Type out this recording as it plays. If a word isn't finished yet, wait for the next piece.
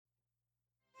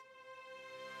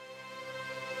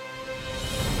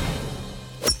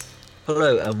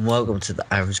Hello and welcome to the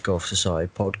Average Golf Society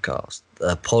podcast.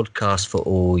 A podcast for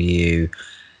all you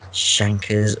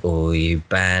shankers, all you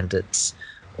bandits,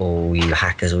 all you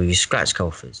hackers, all you scratch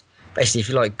golfers. Basically, if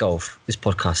you like golf, this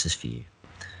podcast is for you.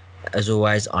 As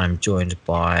always, I'm joined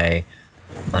by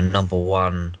my number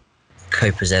one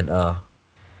co-presenter.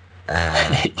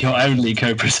 Your only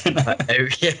co-presenter.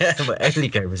 my only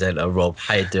co-presenter, Rob.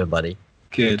 How you doing, buddy?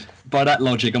 Good. By that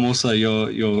logic, I'm also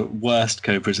your worst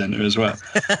co-presenter as well.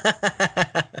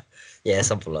 Yeah,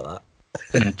 something like that.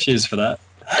 Yeah, cheers for that.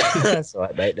 That's all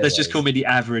right, mate. Let's just call me the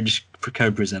average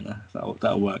co-presenter.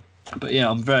 That'll work. But yeah,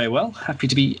 I'm very well. Happy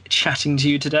to be chatting to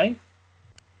you today.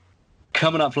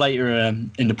 Coming up later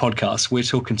in the podcast, we're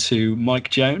talking to Mike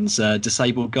Jones, a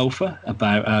disabled golfer,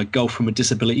 about golfing with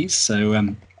disabilities.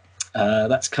 So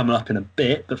that's coming up in a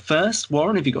bit. But first,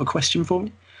 Warren, have you got a question for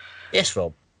me? Yes,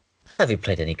 Rob. Have you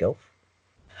played any golf?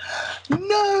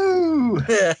 No!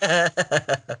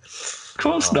 Of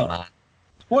course not. Man.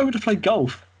 Why would I play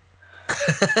golf?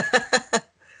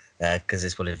 Because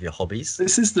it's one of your hobbies.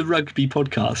 This is the rugby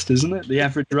podcast, isn't it? The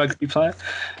average rugby player.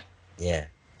 Yeah.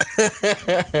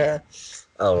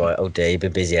 All right. Oh dear, you've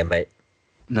been busy, mate.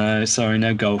 No, sorry,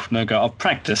 no golf. No golf. I've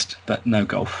practiced, but no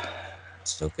golf.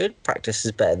 Still good. Practice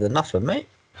is better than nothing, mate.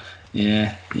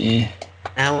 Yeah.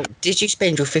 Now, did you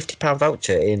spend your £50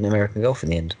 voucher in American Golf in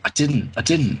the end? I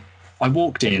didn't. I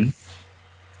walked in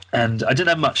and I didn't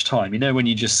have much time. You know, when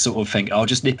you just sort of think, I'll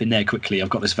just nip in there quickly. I've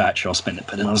got this voucher, I'll spend it.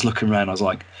 But then I was looking around, I was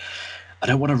like, I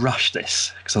don't want to rush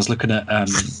this. Because I was looking at,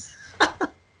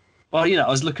 well, you know, I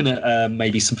was looking at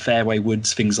maybe some fairway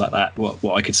woods, things like that,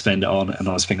 what I could spend it on. And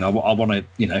I was thinking, I want to,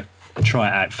 you know, try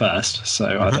it out first.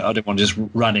 So I didn't want to just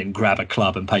run in, grab a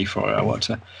club and pay for it. I want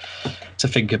to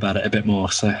think about it a bit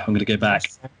more. So I'm going to go back.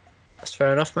 That's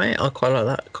fair enough, mate. I quite like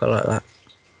that.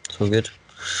 It's all good.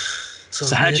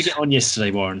 So how did you get on yesterday,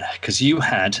 Warren? Because you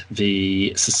had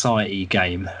the society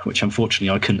game, which unfortunately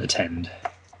I couldn't attend.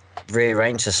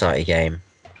 Rearranged society game.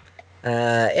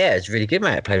 Yeah, it's really good,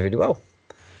 mate. I played really well.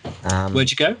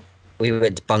 Where'd you go? We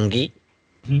went to Bungay.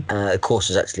 The course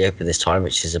was actually open this time,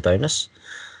 which is a bonus.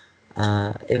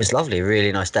 It was lovely,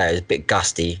 really nice day. It was a bit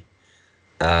gusty.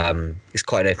 It's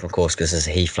quite an open course because it's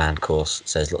a heathland course,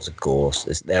 so there's lots of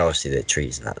gorse. There are obviously the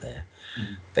trees and that there.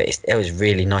 But it was a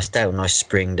really nice day, a nice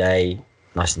spring day,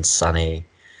 nice and sunny.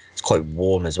 It's quite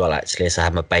warm as well, actually. So I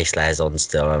had my base layers on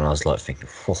still, and I was like thinking,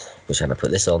 wish I had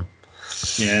put this on.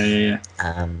 Yeah.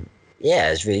 Yeah,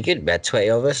 it was really good. We had 20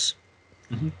 of us.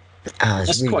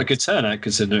 That's really quite a good turnout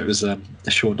considering it was a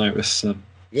short notice.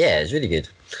 Yeah, it was really good.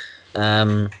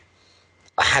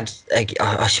 I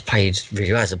actually played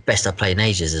really well. It's the best I played in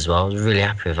ages as well. I was really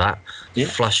happy with that. Yeah.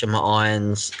 Flushing my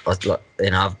irons. I was like,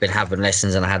 I've been having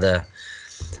lessons, and I had a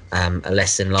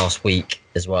lesson last week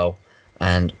as well,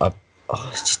 and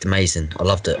it's just amazing. I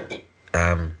loved it.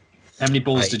 How many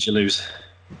balls did you lose?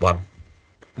 One.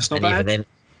 That's not bad.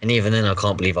 Even then, I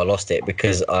can't believe I lost it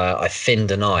because I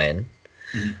finned an iron.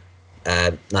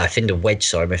 I finned a wedge.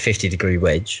 Sorry, my 50-degree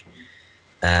wedge.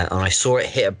 And I saw it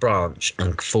hit a branch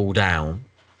and fall down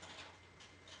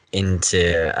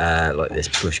into like this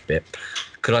bush bit.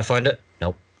 Could I find it?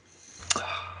 Nope.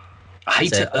 I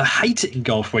hate it in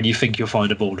golf when you think you'll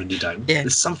find a ball and you don't. Yeah,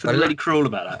 there's something really cruel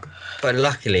about that. But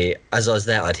luckily, as I was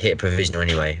there, I'd hit a provisional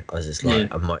anyway. I was just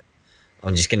like,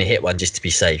 I'm just going to hit one just to be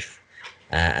safe.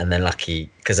 And then lucky,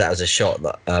 because that was a shot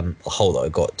that a hole that I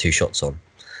got 2 shots on.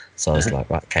 So I was like,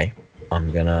 right, okay,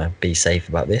 I'm going to be safe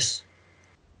about this.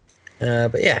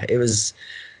 But yeah, it was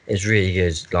really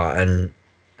good. Like, and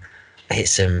I hit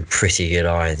some pretty good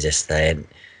irons yesterday, and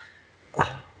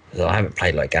I haven't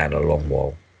played like that in a long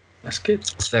while. That's good.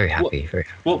 I was very happy.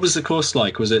 What was the course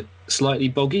like? Was it slightly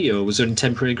boggy, or was there any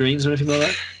temporary greens or anything like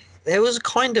that? There was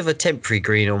kind of a temporary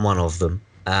green on one of them.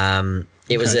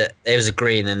 There was a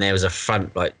green, and there was a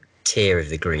front like tier of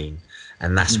the green,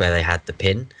 and that's where they had the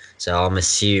pin. So I'm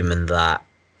assuming that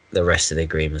the rest of the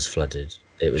green was flooded.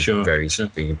 It was very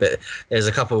green, but there's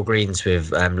a couple of greens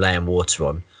with laying water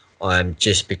on.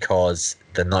 Just because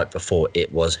the night before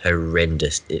it was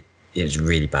horrendous. It was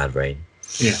really bad rain.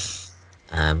 Yeah.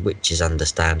 Which is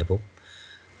understandable.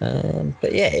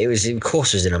 But yeah, the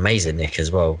course was in amazing nick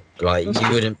as well. Like, you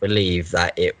wouldn't believe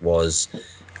that it was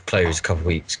closed a couple of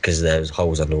weeks because there was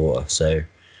holes underwater. So,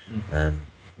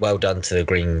 well done to the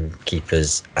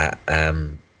greenkeepers at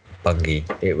Bungay.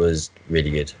 It was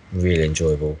really good, really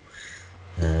enjoyable.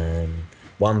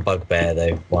 One bugbear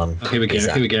though. Here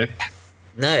we go.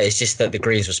 No, it's just that the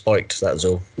greens were spiked. That was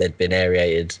all. They'd been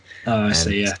aerated. Oh, I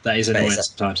see. Yeah, that is annoying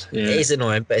sometimes. Yeah. It is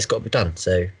annoying, but it's got to be done.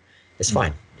 So it's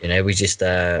fine. You know, we just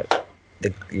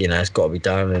it's got to be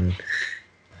done, and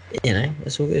you know,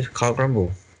 it's all good. Can't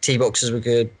grumble. tee boxes were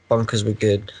good, bunkers were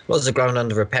good. Lots of ground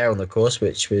under repair on the course,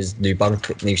 which was new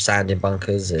sand in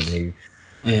bunkers and new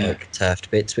turfed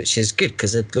bits, which is good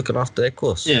because they're looking after their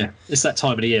course. Yeah, it's that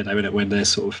time of the year though, isn't it, when they're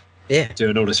sort of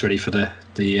doing all this ready for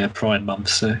the prime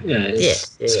months. So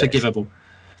it's forgivable.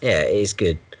 Yeah, it is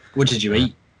good. What did you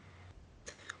eat?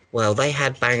 Well, they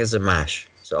had bangers and mash,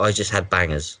 so I just had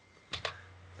bangers.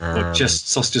 Just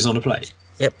sausages on a plate?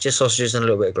 Yep, just sausages and a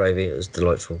little bit of gravy. It was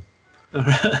delightful.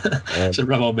 It's a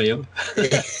rub-on meal.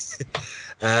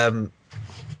 And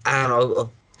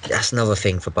that's another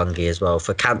thing for Bungie as well.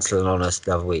 For cancelling on us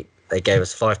the other week, they gave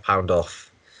us £5 off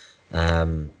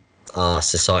our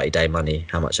Society Day money,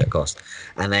 how much that cost.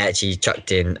 And they actually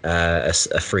chucked in a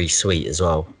free sweet as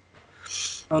well.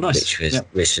 Oh, nice.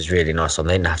 Which was really nice. They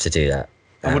didn't have to do that.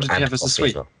 And what did you have as a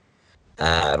sweet? Well.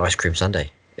 An ice cream sundae.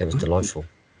 It was delightful.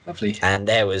 Lovely. And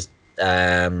there was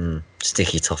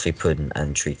sticky toffee pudding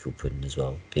and treacle pudding as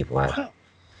well. People had. Wow.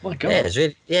 My God. Yeah, it was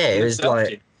really. Yeah, it was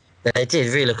like they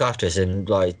did really look after us, and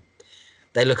like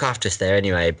they look after us there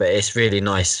anyway. But it's really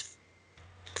nice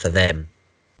for them.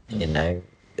 You know,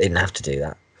 they didn't have to do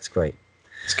that. It's great.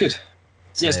 It's good.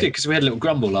 Yeah, it's good because we had a little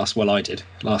grumble I did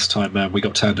last time. We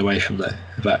got turned away from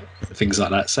about things like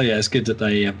that. So yeah, it's good that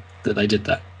they did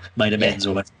that, made amends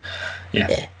all that.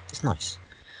 Yeah, it's nice.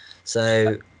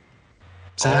 So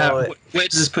where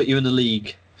does this put you in the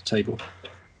league table?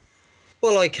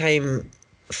 Well, I came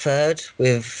third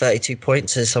with 32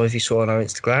 points, as some of you saw on our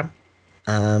Instagram.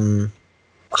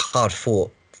 Hard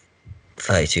fought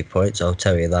 32 points, I'll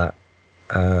tell you that.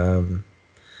 And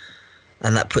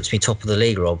that puts me top of the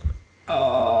league, Rob.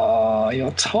 Oh,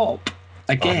 you're top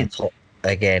again. Top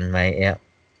again, mate. Yeah.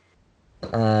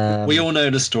 We all know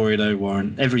the story, though,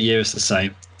 Warren. Every year it's the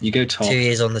same. You go top. 2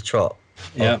 years on the trot.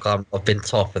 Yeah. I've been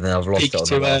top, and then I've lost it on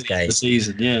the last game. The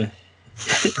season, yeah.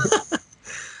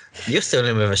 You're still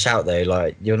in with a shout, though.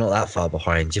 Like, you're not that far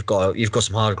behind. You've got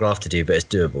some hard graft to do, but it's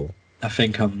doable. I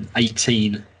think I'm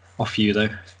 18 off you, though.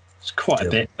 It's quite a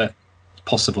bit, but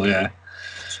possible. Yeah.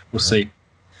 We'll see.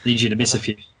 Need you to miss a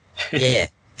few. Yeah.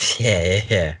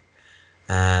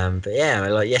 But yeah,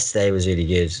 like yesterday was really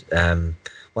good.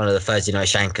 One of the Thursday night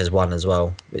shankers won as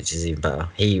well, which is even better.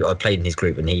 I played in his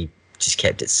group and he just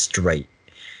kept it straight.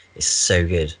 It's so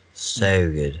good, so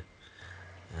good.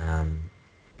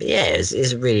 But yeah, it's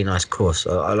a really nice course.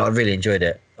 I really enjoyed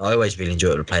it. I always really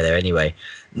enjoy it to play there anyway.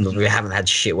 We haven't had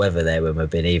shit weather there when we've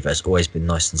been either. It's always been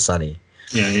nice and sunny.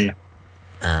 Yeah.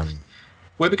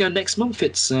 Where are we going next month?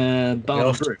 It's Barn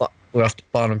and Broom. We're off to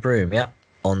Barn and Broom, yeah,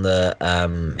 on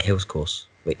the Hills course,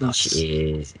 which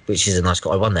is a nice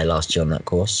course. I won there last year on that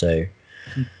course, so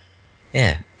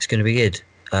yeah, it's going to be good.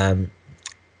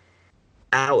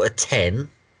 Out of 10,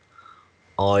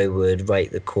 I would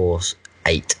rate the course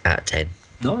 8 out of 10.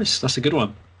 Nice, that's a good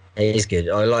one. It is good.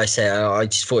 Like I said, I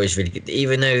just thought it was really good.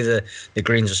 Even though the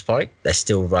greens were spiked, they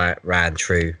still ran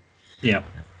true. Yeah.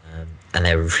 And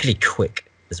they were really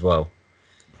quick as well.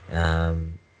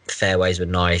 Fairways were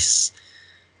nice.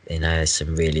 You know, there's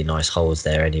some really nice holes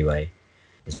there anyway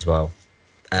as well.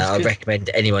 I'd recommend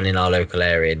anyone in our local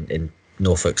area in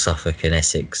Norfolk, Suffolk and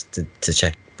Essex to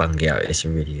check Bungie out. It's a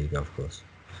really good golf course.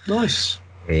 Nice.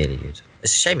 Really good.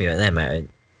 It's a shame you weren't there, mate.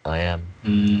 I am.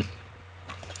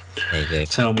 There you go.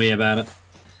 Tell me about it.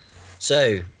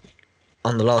 So,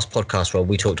 on the last podcast, Rob,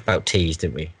 we talked about tees,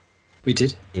 didn't we? We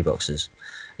did. Tee boxes.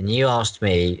 And you asked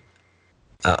me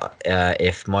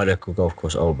if my local golf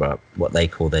course, Aldborough, what they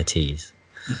call their tees.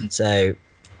 Mm-hmm. So,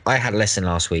 I had a lesson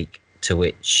last week to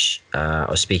which I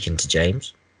was speaking to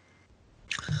James.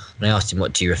 And I asked him,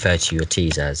 what do you refer to your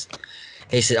tees as?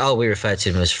 He said, we refer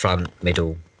to them as front,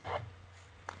 middle,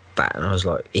 back. And I was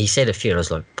like, he said a few, and I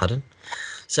was like, pardon?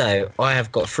 So I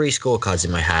have got 3 scorecards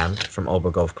in my hand from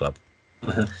Aldborough Golf Club.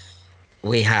 Uh-huh.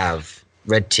 We have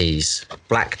red tees,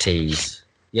 black tees,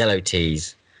 yellow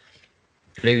tees,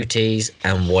 blue tees,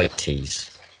 and white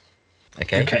tees.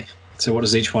 Okay. So what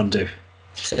does each one do?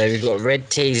 So we've got red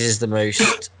tees is the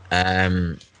most.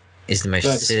 So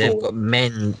they've got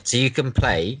men. So you can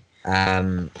play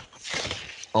on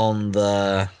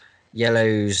the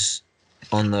yellows,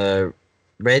 on the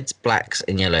reds, blacks,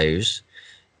 and yellows.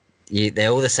 They're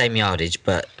all the same yardage,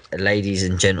 but ladies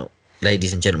and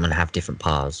gentlemen have different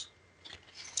pars.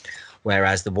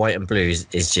 Whereas the white and blues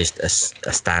is just a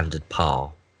standard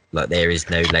par. Like there is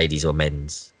no ladies or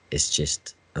men's. It's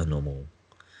just a normal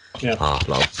par.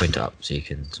 I'll print it up so you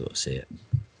can sort of see it.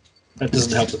 That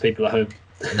doesn't help the people at home.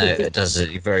 No, it does.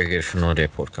 Very good for an audio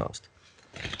podcast.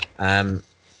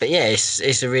 But yeah,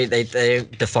 it's a really they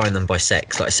define them by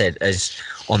sex. Like I said, as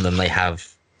on them they have.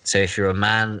 So if you're a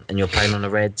man and you're playing on the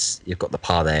reds, you've got the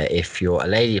par there. If you're a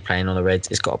lady playing on the reds,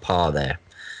 it's got a par there.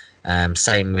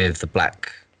 Same with the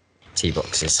black tee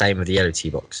boxes. Same with the yellow tee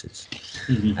boxes.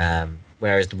 Mhm.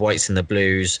 Whereas the whites and the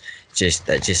blues just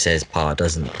says par,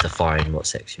 doesn't define what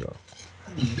sex you are.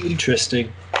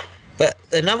 Interesting. But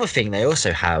another thing they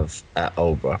also have at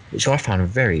Aldeburgh, which I found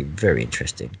very, very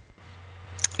interesting,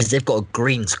 is they've got a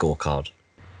green scorecard.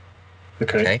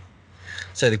 Okay.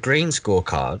 So the green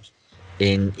scorecard,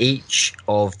 in each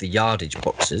of the yardage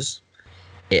boxes,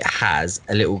 it has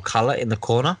a little colour in the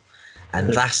corner,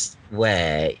 and that's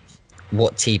where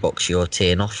what tee box you're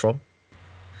teeing off from.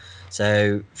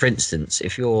 So, for instance,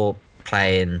 if you're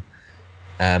playing,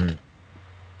 like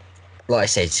I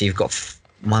said, so you've got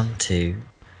 1, 2,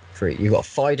 3, you've got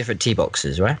 5 different tee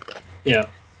boxes, right? Yeah.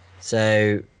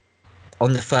 So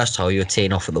on the first hole, you're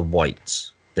teeing off at the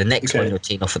whites. The next one, you're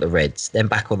teeing off at the reds. Then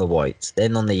back on the whites.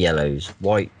 Then on the yellows,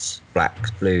 whites,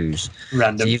 blacks, blues.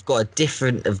 Random. So you've got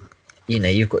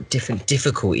you've got different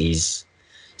difficulties.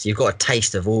 So you've got a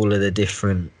taste of all of the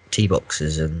different tee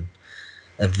boxes and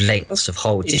of lengths of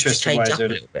holes. Just to change up a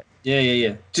little bit.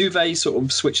 Yeah. Do they sort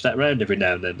of switch that around every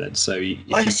now and then? So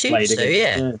I assume so.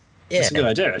 Yeah. That's a good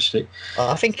idea, actually.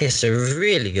 I think it's a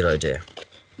really good idea.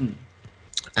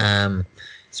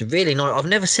 It's really nice. I've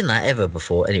never seen that ever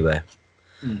before anywhere.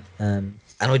 And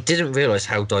I didn't realise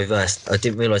how diverse. I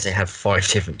didn't realise they had 5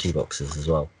 different tee boxes as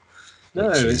well.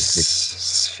 No,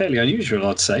 it's fairly unusual,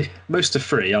 I'd say. Most are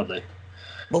free, aren't they?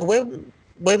 Well, when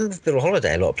we've been on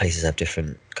holiday, a lot of places have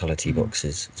different colour tee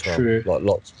boxes as well. True. Like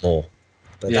lots more.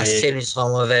 But that's the only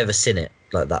time I've ever seen it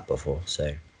like that before.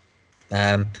 So,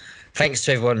 thanks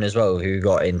to everyone as well who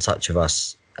got in touch with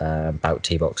us about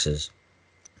tee boxes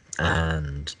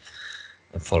and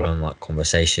following that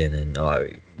conversation, and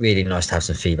really nice to have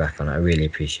some feedback on it. I really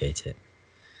appreciate it.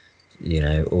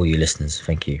 All you listeners,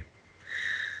 thank you.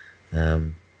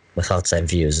 It's hard saying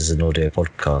viewers as an audio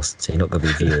podcast, so you're not going to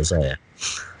be viewers, are you?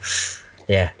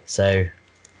 Yeah, so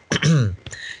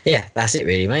yeah, that's it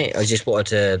really, mate. I just wanted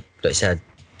to, like I said,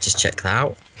 just check that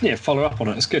out. Yeah, follow up on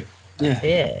it. It's good.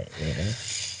 Yeah.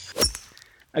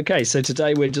 Okay, so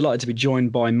today we're delighted to be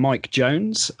joined by Mike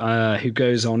Jones, who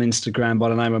goes on Instagram by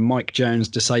the name of Mike Jones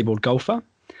Disabled Golfer.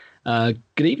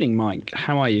 Good evening, Mike.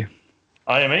 How are you?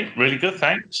 Hi, mate. Really good,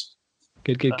 thanks.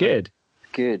 Good.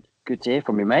 Good to hear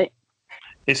from you, mate.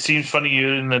 It seems funny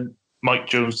you're in the Mike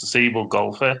Jones Disabled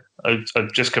Golfer.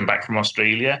 I've just come back from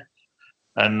Australia,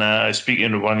 and I was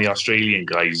speaking to one of the Australian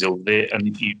guys over there,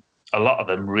 and a lot of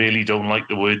them really don't like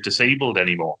the word disabled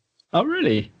anymore. Oh,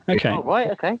 really? Okay. Oh,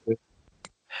 right, okay.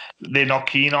 They're not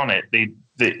keen on it.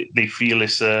 They feel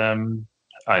it's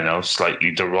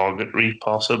slightly derogatory,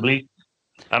 possibly.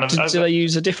 And Do they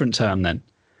use a different term then?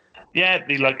 Yeah,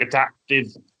 they like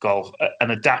adaptive golf,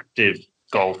 an adaptive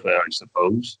golfer, I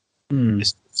suppose.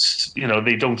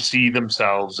 They don't see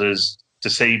themselves as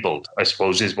disabled, I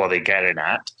suppose, is what they're getting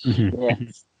at.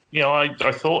 Yeah.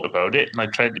 I thought about it, and I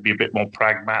tried to be a bit more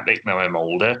pragmatic now I'm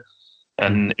older,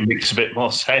 and it makes a bit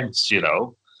more sense,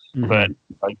 But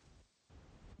like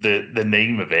the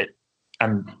name of it,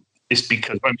 and it's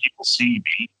because when people see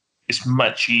me, it's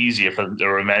much easier for them to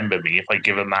remember me if I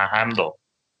give them that handle.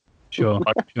 Sure.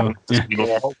 Yeah.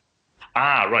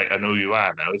 Right, I know who you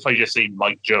are now. If I just say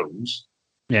Mike Jones.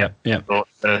 Yeah.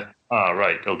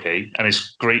 Right, okay. And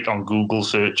it's great on Google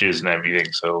searches and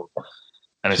everything. So,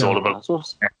 and it's all about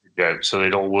awesome. So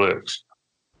it all works.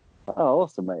 Oh,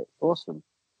 awesome, mate. Awesome.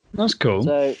 That's cool.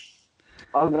 So,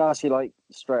 I'm going to ask you,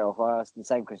 straight off, I asked the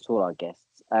same question to all our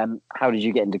guests. How did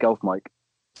you get into golf, Mike?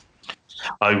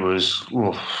 It's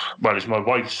my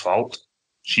wife's fault.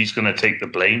 She's going to take the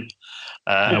blame.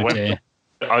 I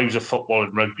was a football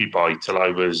and rugby boy till I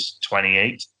was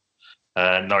 28.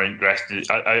 Not interested.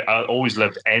 I always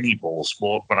loved any ball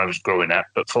sport when I was growing up,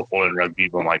 but football and rugby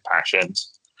were my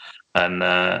passions. And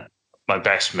my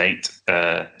best mate,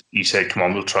 he said, "Come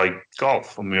on, we'll try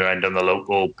golf." And we went on the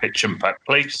local pitch and putt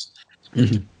place.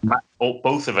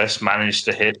 Both of us managed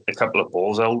to hit a couple of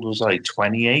balls. How old was I?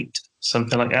 28,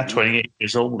 something like that. 28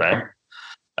 years old then,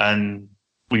 and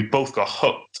we both got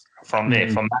hooked from there.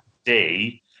 From that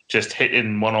day, just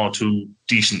hitting 1 or 2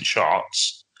 decent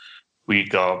shots, we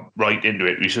got right into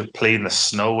it. We used to play in the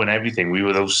snow and everything. We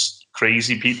were those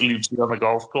crazy people you'd see on the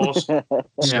golf course.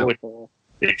 So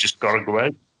they just got to go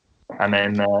out. And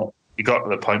then it got to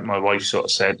the point my wife sort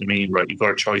of said to me, "Right, you've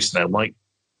got a choice now, Mike.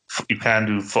 You can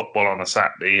do football on a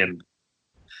Saturday and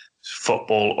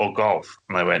football or golf."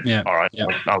 And I went, "All right,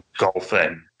 I'll golf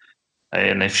then."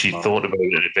 And if she thought about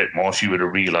it a bit more, she would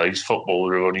have realised football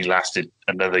would have only lasted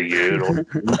another year or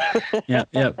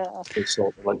It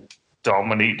sort of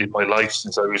dominated my life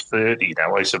since I was 30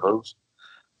 now, I suppose.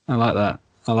 I like that.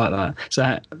 I like that.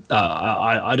 So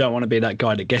I don't want to be that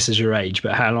guy that guesses your age,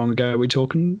 but how long ago are we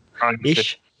talking?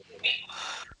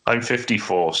 I'm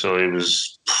 54, so it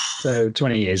was... So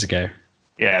 20 years ago.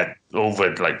 Yeah,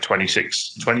 over like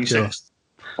 26. Sure.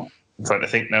 I'm trying to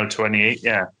think now, 28,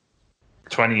 yeah.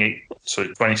 28, so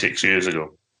 26 years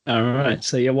ago. All right.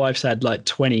 So your wife's had like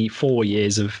 24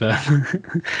 years of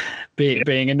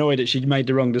being annoyed that she'd made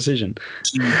the wrong decision.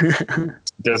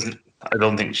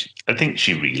 I think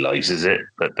she realizes it,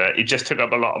 but it just took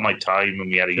up a lot of my time,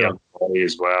 and we had a young boy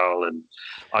as well.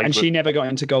 And she never got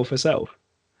into golf herself?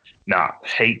 Nah,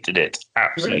 hated it.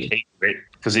 Absolutely hated it,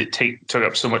 because it took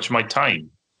up so much of my time.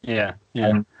 Yeah.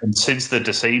 And since the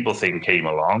disabled thing came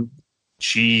along,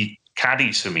 she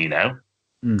caddies for me now,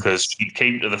 because she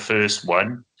came to the first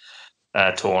one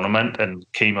tournament and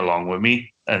came along with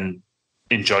me and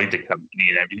enjoyed the company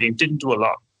and everything. Didn't do a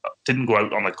lot, didn't go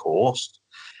out on the course.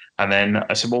 And then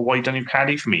I said, well, why don't you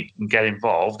caddy for me and get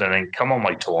involved and then come on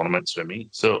my tournaments with me?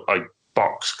 So I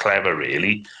boxed clever,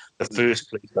 really. The first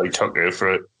place I took her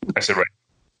for, I said,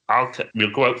 right,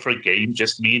 we'll go out for a game,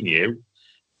 just me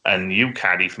and you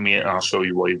caddy for me, and I'll show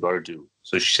you what you've got to do.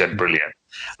 So she said, brilliant.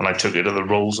 And I took her to the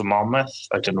Rolls of Monmouth.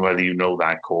 I don't know whether you know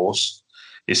that course.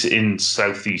 It's in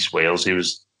southeast Wales. It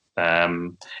was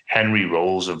Henry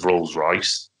Rolls of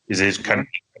Rolls-Royce. Is his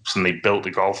country, and they built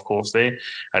a golf course there,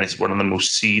 and it's one of the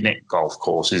most scenic golf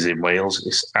courses in Wales.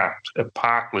 It's at a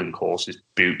parkland course. It's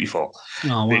beautiful.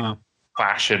 Oh, wow.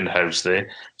 Fashioned house there.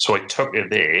 So I took her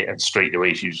there, and straight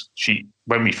away she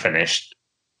when we finished,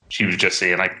 she was just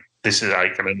saying, like, I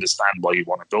can understand why you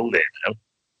want to go there now.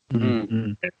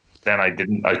 Mm-hmm. Then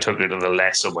I took her to the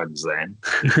lesser ones then.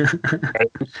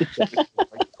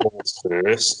 Course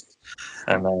first,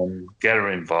 and then get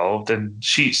her involved, and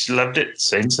she's loved it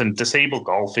since. And disabled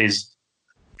golf is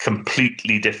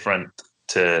completely different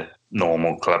to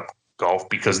normal club golf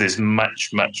because there's much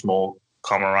more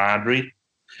camaraderie.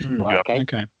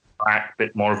 Okay. A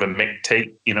bit more of a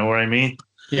mix-take, you know what I mean?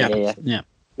 Yeah.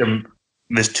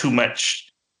 There's too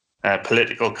much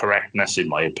political correctness, in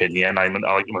my opinion. I'm an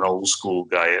old school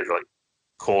guy. I like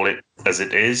call it as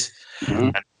it is.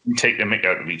 And we take the mick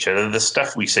out of each other. The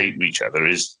stuff we say to each other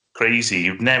is crazy.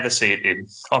 You'd never see it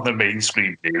on the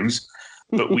mainstream news,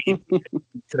 but we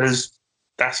because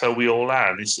that's how we all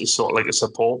are. And it's sort of like a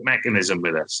support mechanism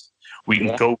with us. We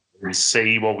can go and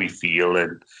say what we feel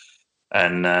and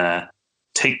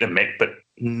take the mick, but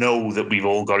know that we've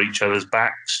all got each other's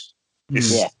backs.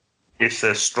 It's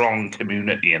a strong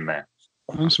community in there.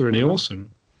 That's really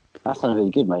awesome. That sounds really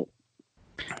good, mate.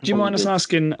 Do you mind us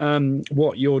asking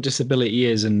what your disability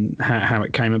is and how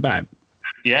it came about?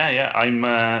 Yeah. I'm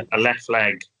a left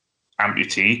leg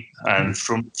amputee and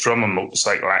from a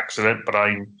motorcycle accident, but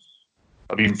I've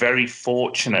been very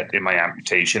fortunate in my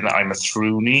amputation that I'm a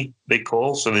through knee, they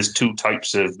call. So there's two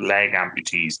types of leg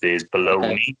amputees. There's below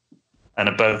knee and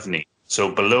above knee.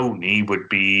 So below knee would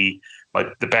be,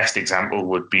 the best example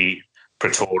would be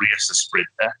Pretorius, the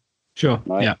sprinter. Sure,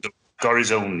 yeah. So got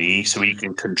his own knee so he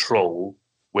can control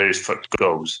where his foot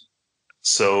goes.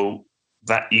 So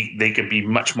that they can be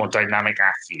much more dynamic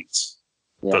athletes.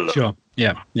 Yeah. Sure,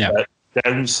 yeah. The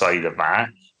downside of that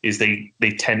is they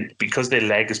tend, because their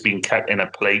leg has been cut in a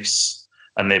place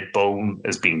and their bone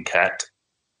has been cut,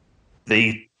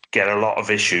 they get a lot of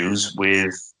issues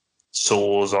with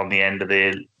sores on the end of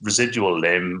their residual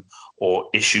limb or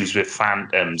issues with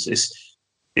phantoms.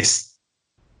 It's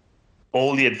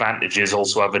all the advantages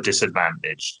also have a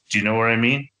disadvantage. Do you know what I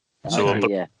mean? So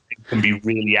it can be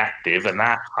really active, and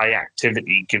that high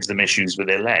activity gives them issues with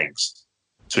their legs.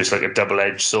 So it's like a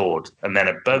double-edged sword. And then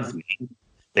above knee,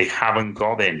 they haven't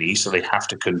got their knee, so they have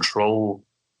to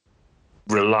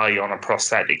rely on a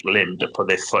prosthetic limb to put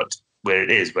their foot where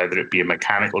it is, whether it be a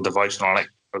mechanical device or an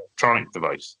electronic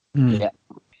device. Yeah.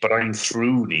 But I'm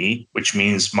through knee, which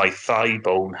means my thigh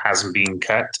bone hasn't been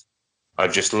cut.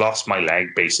 I've just lost my leg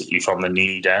basically from the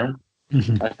knee down.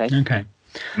 Mm-hmm. Okay.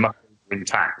 Muscles are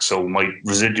intact, so my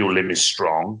residual limb is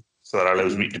strong, so that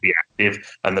allows me to be active.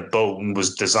 And the bone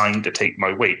was designed to take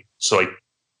my weight. So I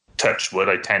touch wood,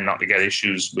 I tend not to get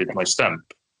issues with my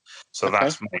stump. So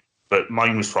that's but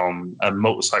mine was from a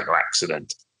motorcycle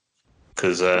accident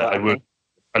because I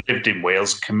lived in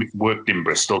Wales, worked in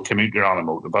Bristol, commuted on a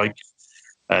motorbike,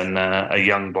 and a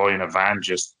young boy in a van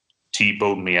just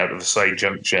T-boned me out of a side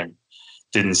junction.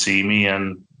 Didn't see me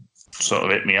and sort of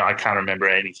hit me. I can't remember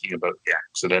anything about the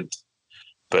accident,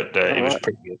 but it was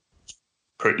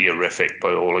pretty horrific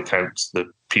by all accounts. The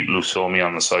people who saw me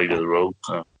on the side of the road.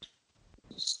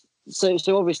 So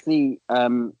obviously,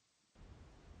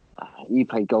 you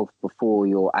played golf before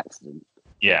your accident.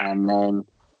 Yeah. And then,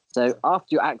 So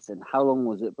after your accident, how long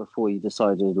was it before you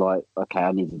decided, like, okay,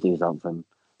 I need to do something?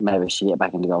 Maybe I should get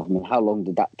back into golf. I mean, how long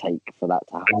did that take for that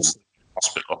to happen?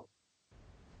 Hospital.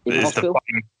 In hospital?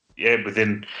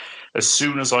 Within, as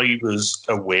soon as I was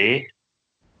away,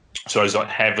 so I was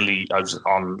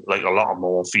on like a lot of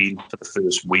morphine for the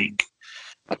first week.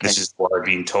 Okay. This is what I've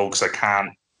been told, because I can't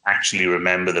actually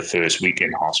remember the first week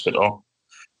in hospital.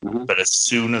 Mhm. But as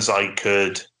soon as I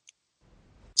could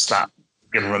start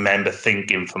and remember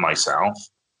thinking for myself,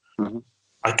 Mhm.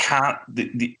 I can't,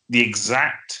 the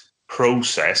exact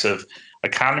process of, I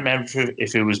can't remember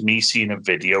if it was me seeing a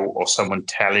video or someone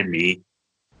telling me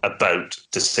about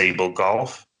disabled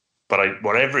golf, but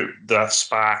whatever that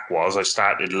spark was, I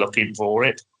started looking for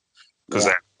it, because I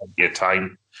had plenty of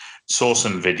time, saw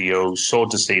some videos, saw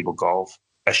disabled golf.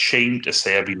 Ashamed to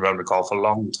say I've been around the golf a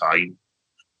long time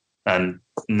and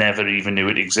never even knew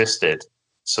it existed.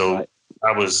 So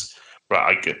I was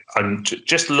right. I'm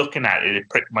just looking at it. It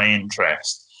pricked my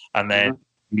interest, and then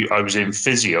I was in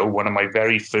physio. One of my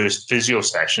very first physio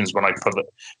sessions when I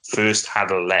first had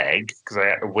a leg, because I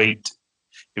had to wait.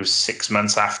 It was 6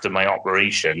 months after my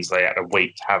operations. I had to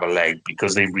wait to have a leg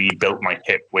because they rebuilt my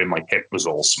hip where my hip was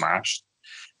all smashed.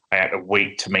 I had to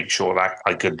wait to make sure that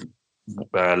I could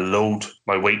load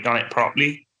my weight on it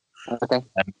properly. Okay.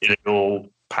 And it had all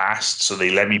passed, so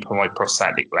they let me put my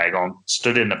prosthetic leg on,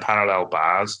 stood in the parallel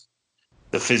bars.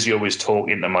 The physio was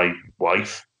talking to my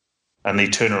wife, and they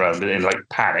turn around in like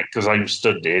panic because I'm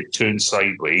stood there, turned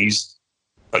sideways,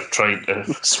 like trying to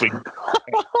swing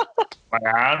my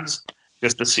arms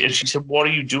just to see. And she said, "What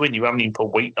are you doing? You haven't even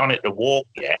put weight on it to walk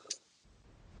yet."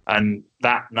 And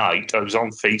that night, I was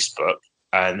on Facebook,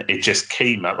 and it just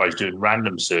came up. I was doing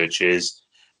random searches.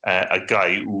 A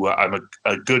guy who I'm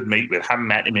a good mate with, haven't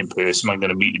met him in person. I'm going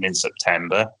to meet him in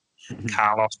September.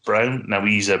 Carlos Brown. Now,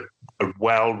 he's a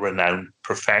well-renowned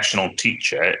professional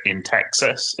teacher in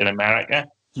Texas, in America.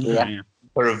 Yeah.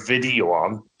 For a video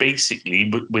on,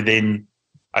 basically, within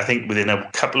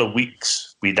a couple of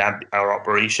weeks, we'd had our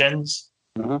operations,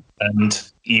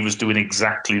 and he was doing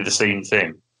exactly the same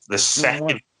thing. The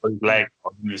second leg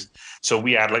on, so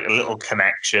we had like a little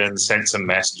connection, sent some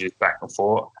messages back and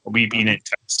forth. We've been in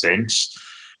touch since,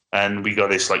 and we got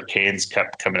this like Cairns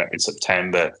Cup coming up in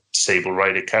September, Disabled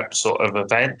Rider Cup sort of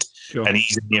event. Sure. And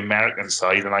he's in the American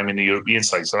side, and I'm in the European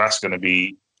side, so that's going to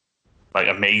be like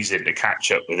amazing to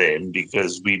catch up with him,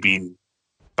 because we've been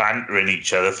bantering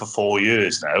each other for 4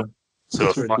 years now. So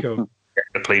That's really cool. Get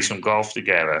to play some golf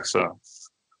together. So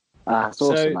it's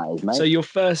awesome, that is, mate. So your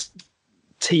first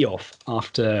tee off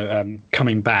after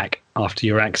coming back after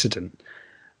your accident,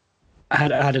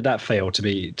 how did that feel to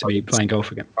be playing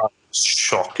golf again?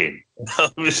 Shocking. I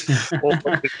was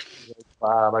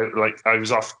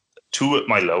off 2 at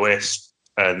my lowest,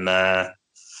 and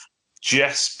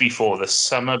just before the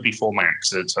summer before my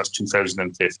accident, so that's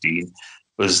 2015,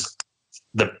 was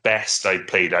the best I'd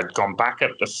played. I'd gone back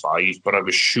up to 5, but I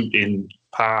was shooting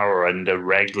par or under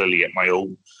regularly at my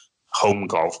own home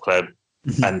golf club.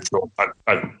 And so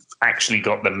I've actually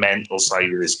got the mental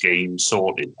side of this game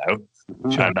sorted now.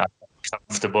 And I'm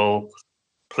comfortable,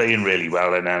 playing really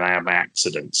well, and then I had my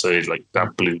accident. So it's like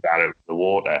that blew that out of the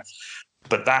water.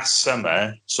 But that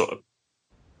summer sort of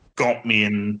got me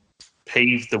and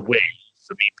paved the way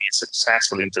for me being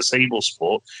successful in disabled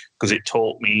sport, because it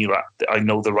taught me that I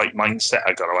know the right mindset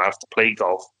I got to have to play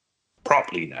golf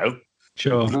properly now.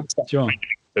 Sure.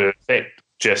 Perfect.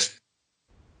 Just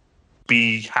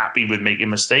be happy with making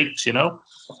mistakes, you know?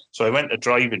 So I went to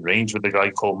driving range with a guy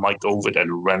called Mike Overton,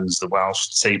 who runs the Welsh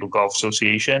Disabled Golf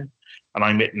Association. And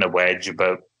I'm hitting a wedge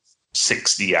about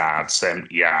 60 yards,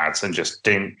 70 yards, and just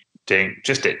ding,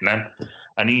 just hitting them.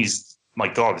 And he's, my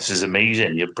God, this is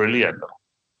amazing. You're brilliant.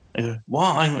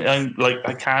 What? I'm like,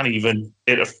 I can't even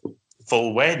hit a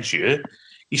full wedge here.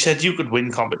 He said, you could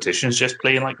win competitions just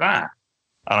playing like that.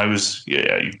 And I was,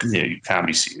 you can't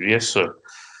be serious. So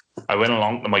I went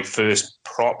along to my first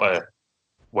proper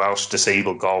Welsh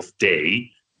disabled golf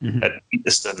day at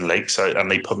Peterston Lakes,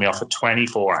 and they put me off a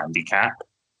 24 handicap.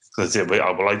 So I said,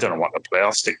 well, I don't know what to play.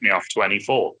 I'll stick me off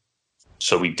 24.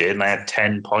 So we did, and I had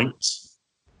 10 points.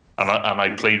 And I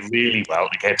played really well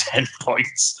to get 10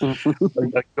 points. I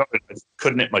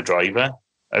couldn't hit my driver.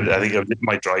 I think I hit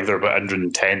my driver about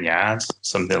 110 yards,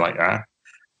 something like that.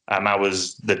 And that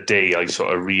was the day I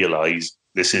sort of realised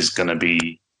this is going to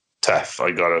be tough.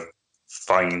 I got to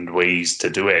find ways to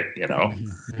do it, you know.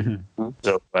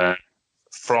 So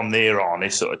from there on,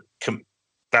 it sort of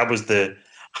that was the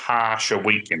harsh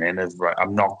awakening of, right,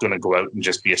 I'm not going to go out and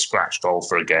just be a scratch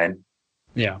golfer again.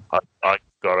 Yeah, I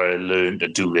got to learn to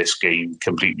do this game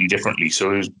completely differently.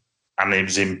 So it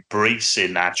was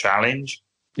embracing that challenge.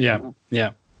 Yeah.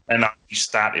 And I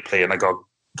started playing. I got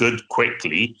good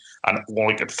quickly, and all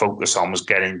I could focus on was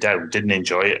getting down. Didn't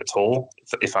enjoy it at all,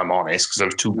 if I'm honest, because I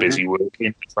was too busy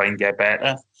working to try and get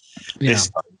better. Yeah. This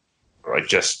time, I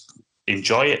just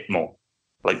enjoy it more.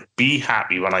 Like, be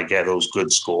happy when I get those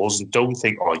good scores, and don't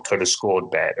think, oh, I could have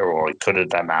scored better or I could have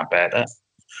done that better.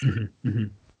 Mm-hmm. Mm-hmm.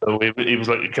 So it was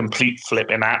like a complete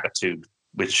flipping attitude,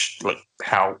 which like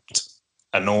helped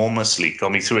enormously,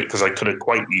 got me through it, because I could have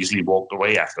quite easily walked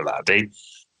away after that day.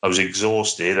 I was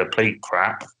exhausted. I played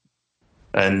crap,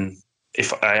 and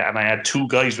I had two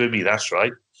guys with me. That's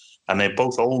right, and they're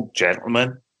both old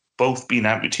gentlemen, both been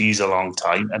amputees a long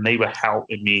time, and they were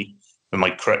helping me with my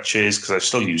crutches, because I was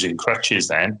still using crutches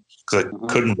then, because I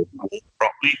couldn't walk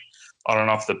properly on and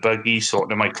off the buggy,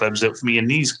 sorting my clubs out for me. And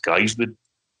these guys with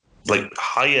like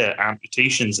higher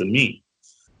amputations than me.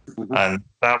 And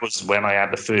that was when I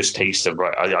had the first taste of,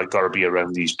 right, I got to be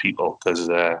around these people, because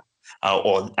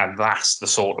and that's the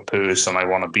sort of person I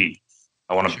want to be.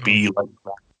 I want to be like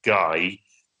that guy,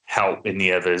 helping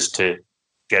the others to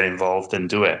get involved and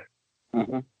do it.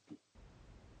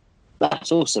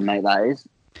 That's awesome, mate. That is.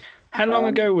 How long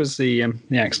ago was the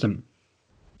accident?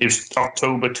 It was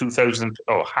October 2000,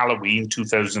 Halloween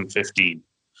 2015.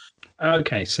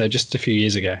 Okay, so just a few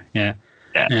years ago. Yeah.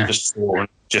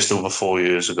 Just over 4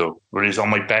 years ago. But it was on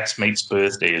my best mate's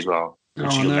birthday as well.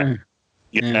 Oh, no.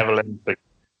 Never let him think.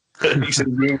 He said,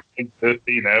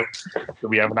 birthday now. So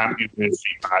we have an happy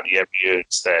birthday party every year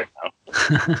instead now.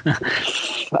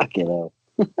 Fucking hell.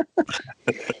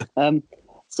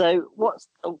 So what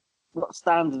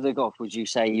standard of golf would you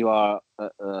say you are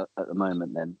at the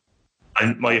moment then?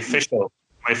 My official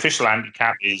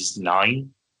handicap is 9.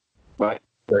 Right.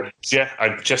 But yeah,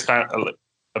 I've just had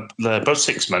about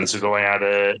 6 months ago. I had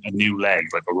a new leg,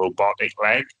 like a robotic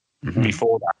leg.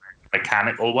 Before that, a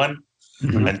mechanical one,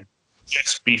 and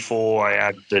just before I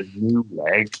had the new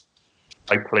leg,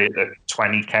 I played a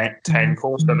 2010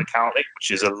 course on the Celtic,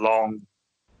 which is a long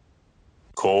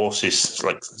course. It's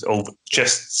like over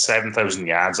just 7,000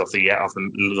 yards off the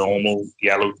normal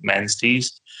yellow men's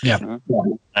tees. Yeah.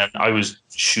 And I was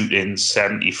shooting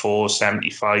 74,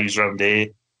 75s around there,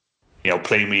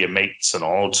 playing with your mates and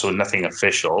all, so nothing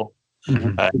official.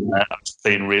 And I was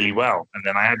playing really well. And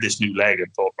then I had this new leg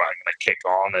and thought, right, I'm going to kick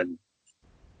on and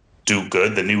do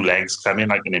good. The new leg's come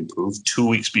in, I can improve. 2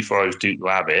 weeks before I was due to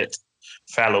have it,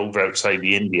 fell over outside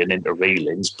the Indian into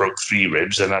railings, broke 3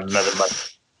 ribs, and had another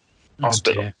month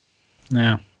hospital. Dear.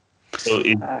 Yeah. So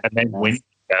and then winter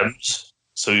comes,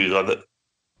 so you got the.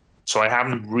 So I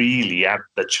haven't really had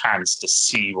the chance to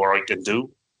see what I can do.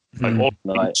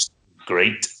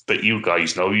 Great, but you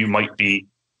guys know you might be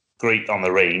great on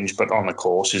the range, but on the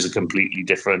course is a completely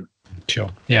different. Sure.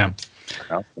 Yeah.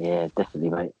 Yeah, definitely,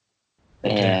 mate.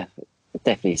 Yeah,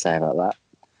 definitely say about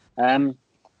that.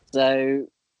 So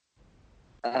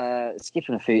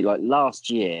skipping a few, like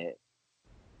last year,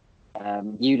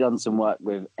 you done some work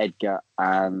with Edgar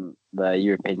and the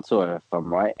European Tour, if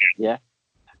I'm right. Yeah.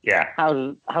 Yeah. How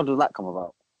did that come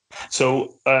about?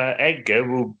 So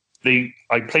Edgar,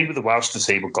 I played with the Welsh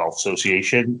Disabled Golf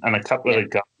Association, and a couple of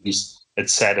the guys had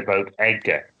said about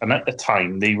Edgar, and at the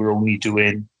time they were only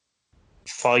doing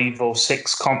 5 or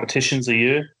 6 competitions a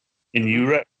year in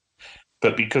Europe.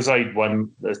 But because I'd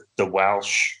won the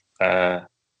Welsh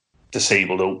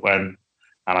Disabled Open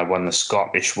and I won the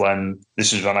Scottish one,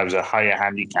 this is when I was a higher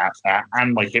handicap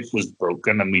and my hip was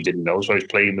broken and we didn't know, so I was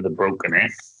playing with a broken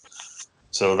hip.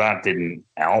 So that didn't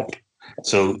help.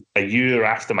 So a year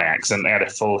after my accident, I had a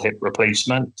full hip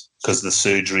replacement because the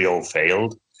surgery all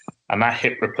failed. And that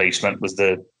hip replacement was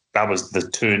the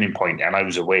turning point, and I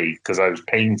was away because I was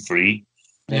pain-free.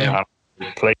 Yeah.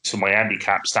 So my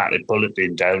handicap started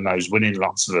bulleting down. I was winning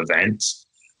lots of events,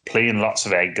 playing lots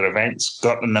of Edgar events,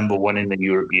 got the number 1 in the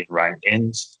European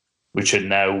rankings, which are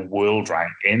now world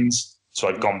rankings. So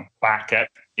I've gone back up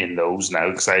in those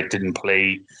now because I haven't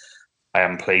played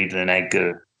in an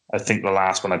Edgar. I think the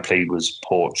last one I played was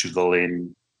Portugal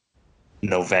in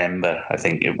November, I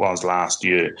think it was last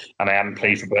year. And I hadn't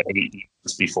played for about 8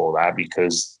 years before that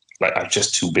because I was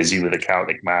just too busy with the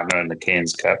Celtic Manor and the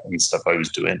Cairns Cup and stuff I was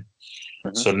doing.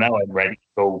 So now I'm ready to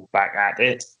go back at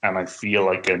it, and I feel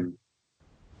I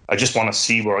just want to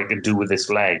see what I can do with this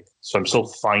leg. So I'm still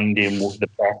finding what the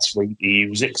best way to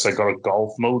use it, because I got a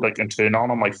golf mode I can turn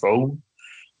on my phone,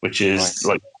 which is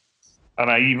and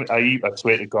I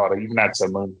swear to God, I even had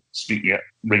someone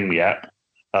ring me up,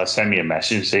 send me a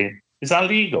message saying, "Is that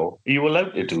legal? Are you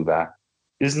allowed to do that?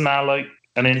 Isn't that like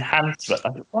an enhancer?"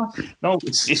 I said, "What? No,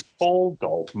 it's called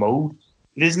golf mode.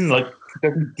 It isn't it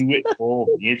doesn't do it for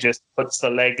me. It just puts the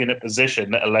leg in a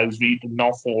position that allows me to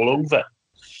not fall over."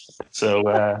 So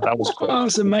that was cool. Oh,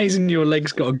 it's amazing your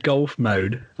legs got a golf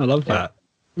mode. I love that.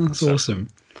 That's awesome.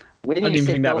 I didn't even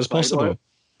think that was possible.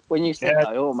 When you said that,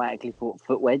 I automatically thought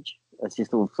foot wedge. That's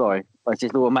just all. Sorry, that's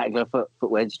just automatically foot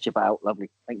wedge, chip out. Lovely.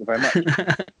 Thank you very much.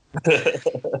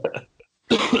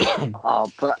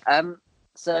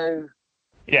 So.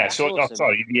 Yeah. So awesome.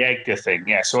 Sorry, the Edgar thing.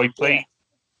 Yeah. So I played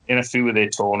in a few of their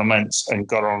tournaments and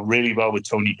got on really well with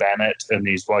Tony Bennett and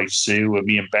his wife Sue, and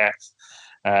me and Beth.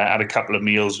 Had a couple of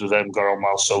meals with them, got on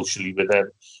well socially with them.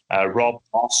 Rob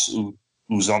Moss,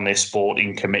 who's on their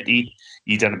sporting committee,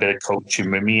 he done a bit of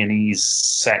coaching with me, and he's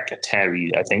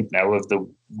secretary, I think, now of the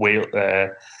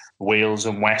Wales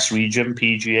and West Region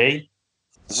PGA.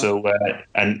 So,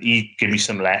 and he gave me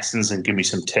some lessons and give me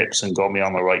some tips and got me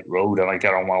on the right road, and I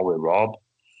got on well with Rob.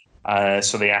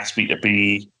 So they asked me to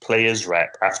be players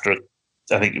rep after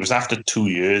 2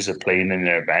 years of playing in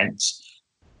their events.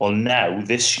 Well, now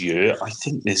this year, I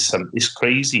think it's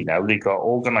crazy now. They got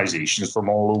organisations from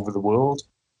all over the world.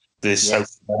 There's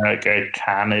South America,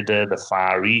 Canada, the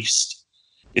Far East.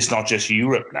 It's not just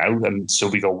Europe now. And so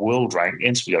we got world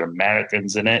rankings. We got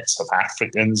Americans in it, South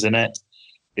Africans in it.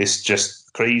 It's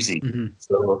just crazy. Mm-hmm.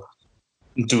 So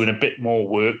I'm doing a bit more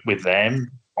work with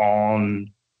them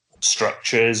on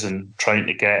structures and trying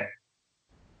to get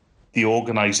the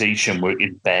organisation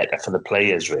working better for the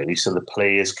players, really, so the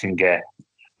players can get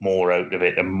more out of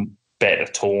it and better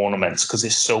tournaments, because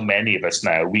there's so many of us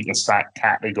now. We can start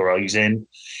categorizing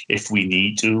if we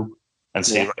need to and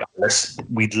say,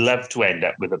 we'd love to end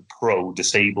up with a pro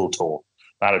disabled tour.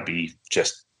 That'd be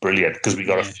just brilliant, because we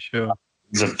got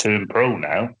a turn pro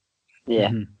now.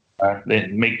 Yeah. They're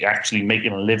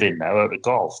making a living now out of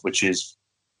golf, which is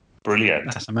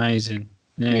brilliant. That's amazing.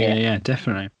 Yeah,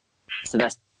 definitely. So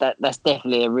that's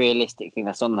definitely a realistic thing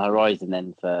that's on the horizon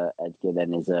then for Edgar.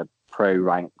 Then is a pro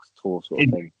ranks tour sort of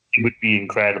thing. It would be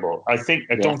incredible. I don't think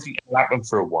it'll happen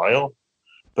for a while,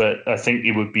 but I think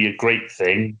it would be a great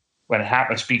thing when it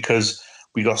happens, because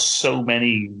we got so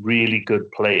many really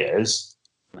good players.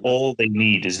 All they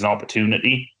need is an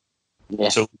opportunity. Yeah.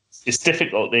 So it's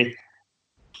difficult.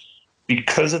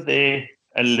 Because of their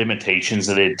limitations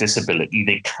of their disability,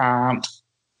 they can't.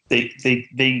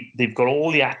 They've got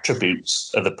all the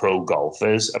attributes of the pro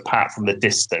golfers apart from the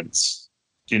distance.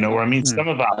 Do you know what I mean? Some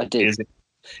of that is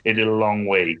it a long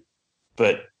way,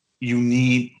 but you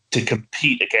need to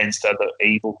compete against other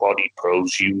able-bodied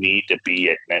pros. You need to be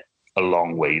in it a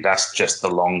long way. That's just the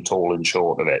long, tall, and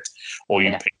short of it. Or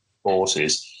you pick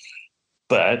courses.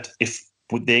 But if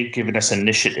they're giving us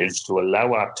initiatives to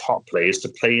allow our top players to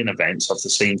play in events off the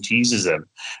same tees as them,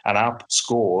 and our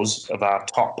scores of our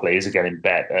top players are getting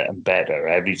better and better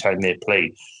every time they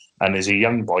play. And there's a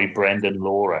young boy, Brendan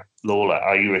Lawler,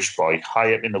 Irish boy,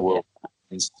 high up in the world.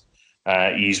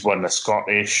 He's won the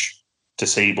Scottish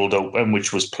Disabled Open,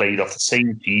 which was played off the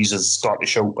same tees as the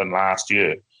Scottish Open last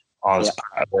year as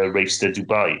part of a race to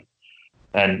Dubai.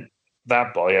 And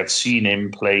that boy, I've seen him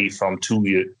play from 2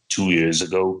 years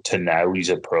ago to now. He's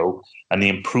a pro, and the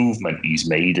improvement he's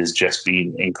made has just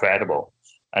been incredible.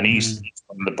 And he's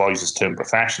one of the boys that's turned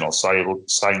professional,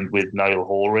 signed with Niall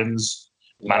Horan's.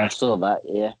 I saw that,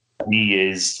 yeah. He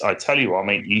is, I tell you what,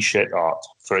 mate, he's shit hot.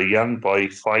 For a young boy,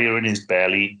 fire in his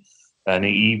belly, and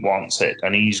he wants it.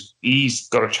 And he's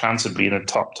got a chance of being a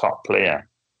top player.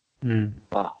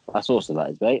 Oh, that's awesome,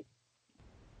 that is, mate.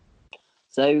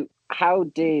 So how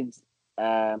did,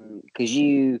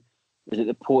 because was it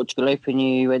the Portugal Open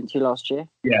you went to last year?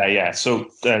 Yeah. So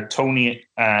Tony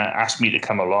asked me to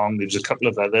come along. There was a couple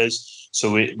of others.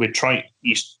 So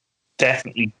he's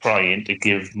definitely trying to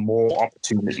give more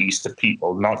opportunities to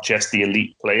people, not just the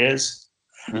elite players.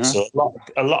 Mm-hmm. So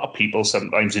a lot of people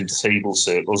sometimes in disabled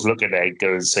circles look at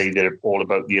Edgar and say they're all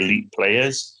about the elite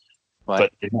players,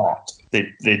 but they're not.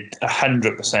 They're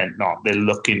 100% not. They're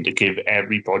looking to give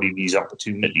everybody these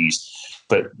opportunities.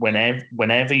 But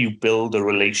whenever you build a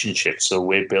relationship, so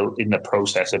we're in the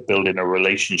process of building a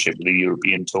relationship with the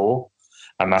European Tour,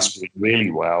 and that's going really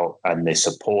well, and they're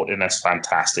supporting us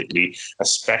fantastically,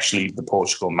 especially the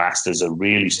Portugal Masters are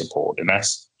really supporting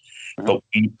us.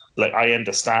 Mm-hmm. But I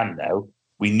understand now,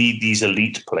 we need these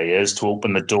elite players to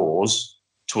open the doors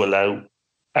to allow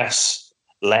us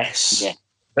less,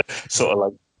 sort of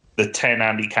like the 10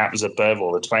 handicappers above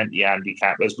or the 20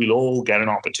 handicappers. We'll all get an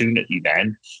opportunity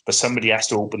then, but somebody has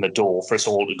to open the door for us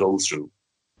all to go through.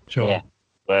 Sure.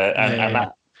 And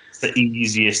that's the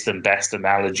easiest and best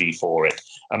analogy for it.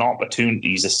 And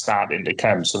opportunities are starting to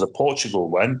come. So the Portugal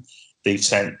one, they've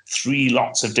sent 3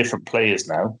 lots of different players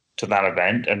now to that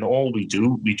event. And all we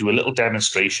do a little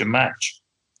demonstration match.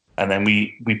 And then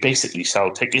we basically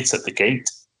sell tickets at the gate,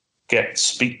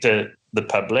 speak to the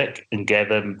public and get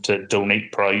them to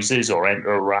donate prizes or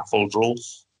enter a raffle draw,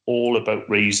 all about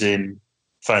raising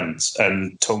funds.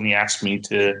 And Tony asked me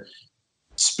to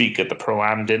speak at the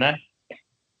Pro-Am dinner.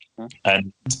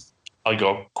 And I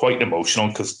got quite emotional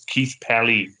because Keith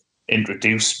Pelly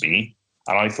introduced me,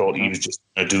 and I thought he was just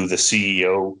going to do the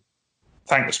CEO,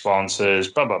 thank the sponsors,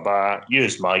 blah, blah, blah.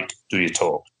 Here's Mike, do your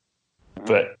talk.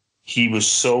 But he was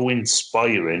so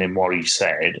inspiring in what he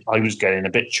said. I was getting a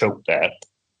bit choked up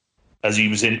as he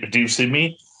was introducing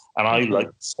me. And I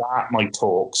start my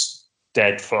talks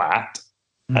dead flat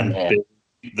and build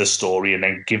the story and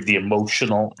then give the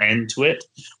emotional end to it.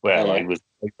 Where I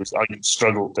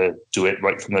struggled to do it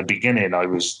right from the beginning. I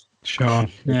was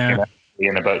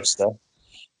in about stuff.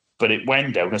 But it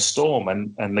went down a storm,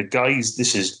 and the guys,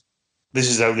 this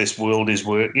is how this world is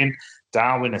working.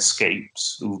 Darwin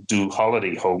Escapes, who do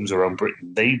holiday homes around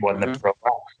Britain, they won the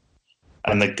Pro-Am.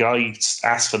 And the guy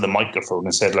asked for the microphone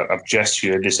and said, look, I've just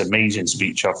heard this amazing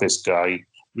speech off this guy,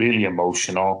 really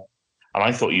emotional. And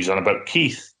I thought he was on about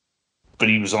Keith, but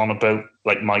he was on about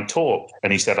like my talk.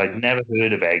 And he said, I'd never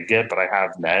heard of Edgar, but I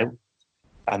have now.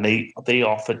 And they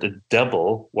offered to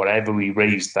double whatever we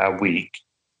raised that week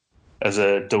as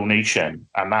a donation.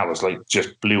 And that was like,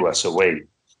 just blew us away.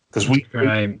 Because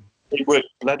they worked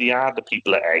bloody hard, the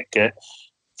people at Edgar,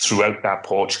 throughout that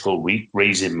Portugal week,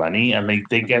 raising money, and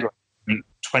they get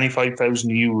 25,000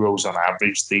 euros on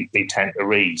average they tend to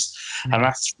raise. And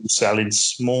that's through selling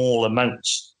small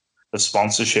amounts of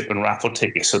sponsorship and raffle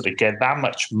tickets. So to get that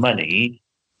much money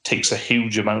takes a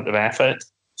huge amount of effort.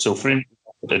 So for him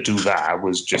to do that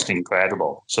was just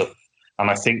incredible.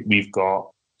 And I think we've got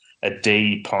a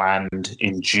day planned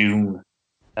in June,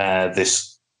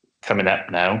 this coming up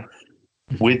now,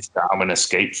 with Darwin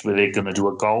Escapes, where they're going to do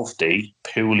a golf day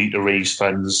purely to raise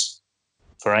funds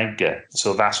for Edgar.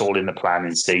 So that's all in the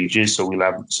planning stages. So we'll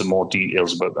have some more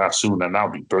details about that soon, and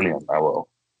that'll be brilliant. That will.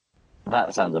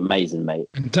 That sounds amazing, mate.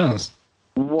 It does.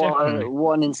 What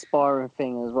an inspiring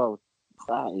thing as well.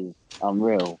 That is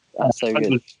unreal. That's so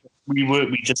good.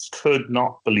 We just could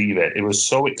not believe it. It was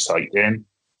so exciting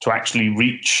to actually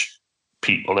reach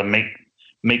people and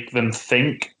make them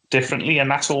think differently, and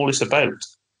that's all it's about.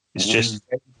 It's just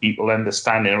people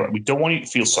understanding. We don't want you to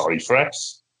feel sorry for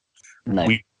us. No.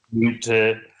 We need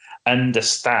to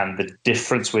understand the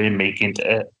difference we're making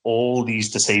to all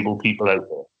these disabled people out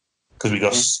there, because we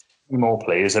got so many more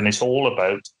players, and it's all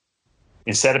about,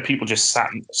 instead of people just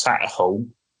sat at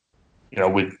home,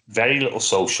 with very little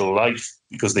social life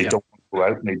because they don't want to go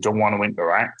out and they don't want to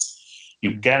interact.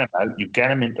 You get them out, you get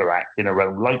them interacting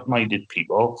around like-minded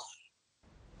people.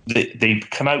 They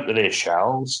come out of their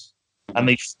shells. And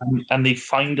they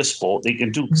find a sport they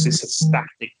can do, because it's a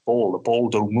static ball. The ball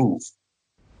don't move.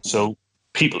 So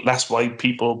that's why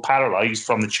people paralyzed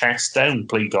from the chest down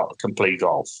can play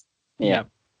golf. Yeah.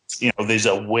 There's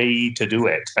a way to do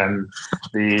it, and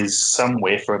there's some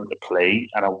way for them to play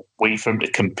and a way for them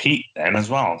to compete then as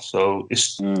well. So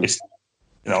it's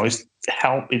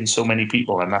helping so many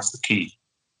people, and that's the key.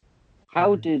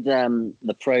 How did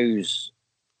the pros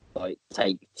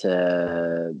take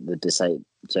to the disabled?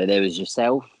 So there was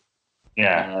yourself.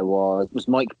 Yeah. Was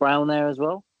Mike Brown there as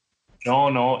well?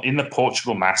 No. In the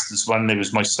Portugal Masters one, there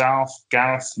was myself,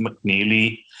 Gareth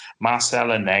McNeely,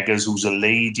 Marcella Neggers, who's a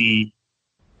lady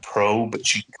pro, but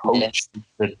she coached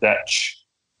the Dutch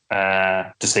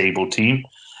disabled team,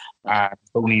 and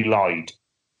Tony Lloyd.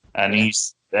 And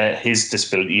his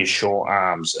disability is short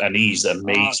arms, and he's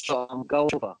amazing.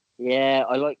 Golfer. Yeah,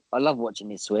 I love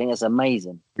watching his swing. It's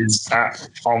amazing. He's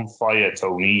on fire,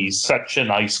 Tony. He's such a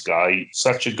nice guy,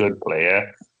 such a good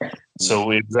player. So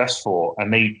we was us four,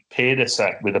 and they paired us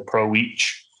up with a pro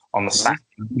each on the Saturday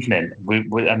evening.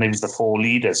 And there was the four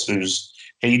leaders, who's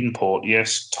Hayden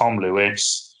Porteous, Tom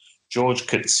Lewis, George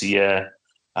Coetzee.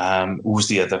 Who was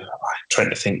the other? I'm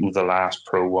trying to think who the last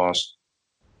pro was.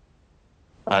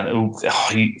 And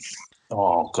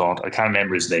God, I can't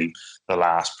remember his name, the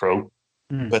last pro.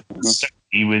 But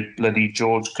he with bloody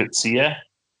George Coetzee,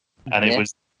 and it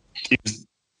was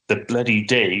the bloody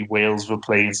day Wales were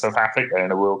playing South Africa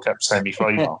in a World Cup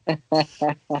semi-final.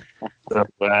 So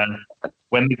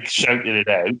when they shouted it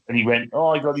out, and he went, "Oh,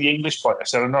 I got the English point." I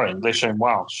said, "I'm not English, I'm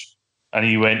Welsh." And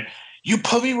he went, "You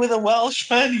put me with a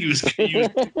Welshman." He was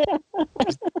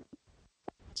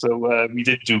So we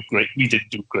didn't do great. We didn't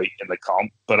do great in the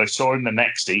comp, but I saw him the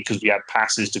next day because we had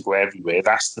passes to go everywhere.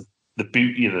 That's the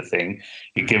beauty of the thing.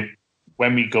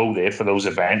 When we go there for those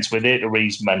events, we're there to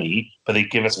raise money, but they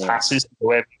give us passes to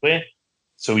go everywhere.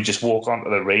 So we just walk onto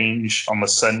the range on the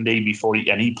Sunday before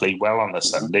he played well on the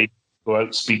Sunday. Go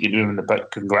out speaking to him in the book,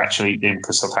 congratulate him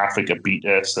because South Africa beat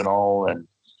us and all. And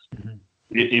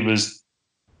it was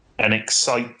and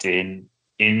exciting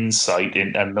insight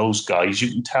and those guys,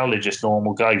 you can tell they're just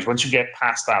normal guys. Once you get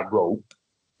past that rope,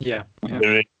 they're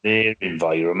in their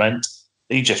environment,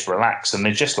 they just relax and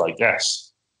they're just like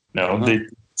us. They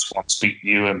just want to speak to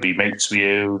you and be mates with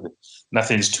you.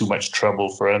 Nothing's too much trouble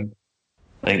for them.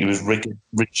 I think it was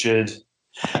Richard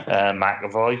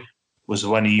McAvoy was the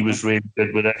one. He was really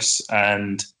good with us,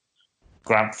 and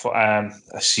Grant. I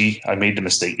made the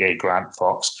mistake here. Ryan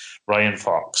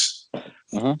Fox.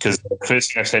 Because the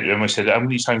first thing I said to him, I said, "How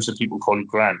many times do people call you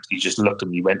Grant?" He just looked at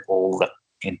me, went, "All the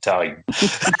in time."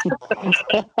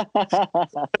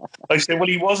 I said, "Well,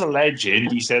 he was a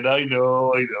legend." He said, "I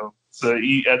know." So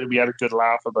we had a good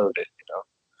laugh about it,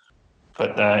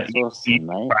 But he's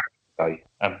a guy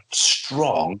and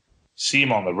strong. See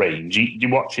him on the range. You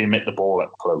watch him hit the ball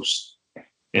up close.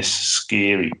 It's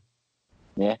scary.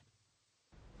 Yeah.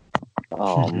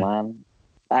 Oh man,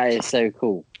 that is so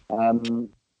cool.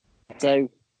 So,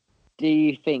 do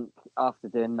you think after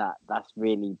doing that, that's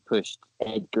really pushed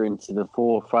Edgar into the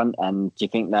forefront? And do you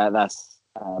think that that's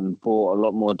brought a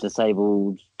lot more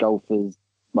disabled golfers?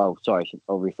 Well, sorry,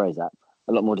 I'll rephrase that.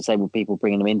 A lot more disabled people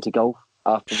bringing them into golf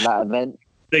after that event?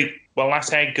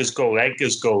 That's Edgar's goal.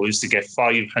 Edgar's goal is to get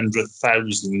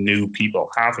 500,000 new people,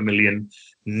 500,000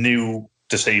 new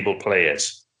disabled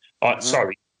players.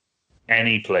 Sorry,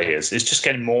 any players. It's just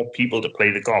getting more people to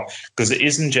play the golf, because it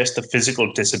isn't just the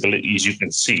physical disabilities you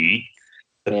can see.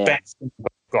 The best thing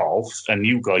about golf, and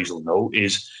you guys will know,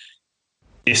 is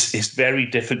it's very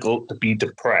difficult to be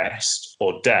depressed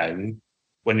or down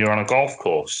when you're on a golf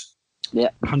course. Yeah,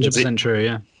 100% true.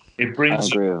 Yeah, I agree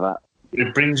with that.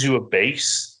 It brings you a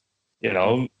base.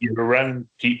 You're around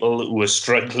people who are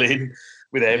struggling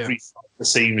with everything the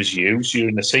same as you. So you're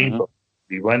in the same boat as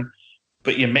everyone,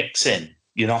 but you're mixing.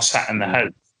 You're not sat in the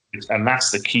house. And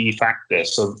that's the key factor.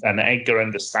 So, and Edgar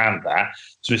understand that.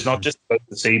 So it's not just about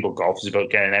disabled golf, it's about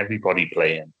getting everybody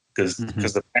playing, because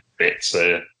the benefits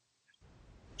are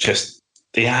just,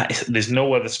 there's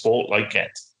no other sport like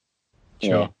it.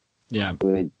 Sure. Yeah.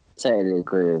 We totally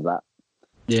agree with that.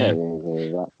 Yeah.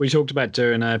 We talked about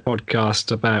doing a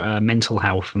podcast about mental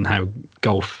health and how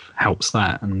golf helps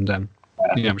that. And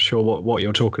I'm sure what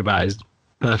you're talking about is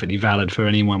perfectly valid for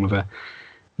anyone with a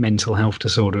mental health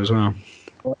disorder as well.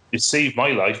 It saved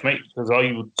my life, mate, because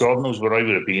God knows where I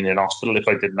would have been in hospital if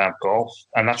I didn't have golf.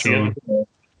 And that's the other thing I'm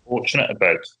fortunate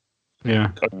about.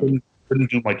 Yeah. I couldn't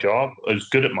do my job. I was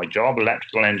good at my job,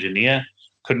 electrical engineer,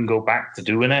 couldn't go back to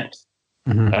doing it.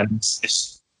 And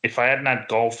if I hadn't had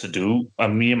golf to do,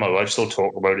 and me and my wife still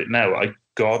talk about it now,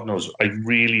 God knows, I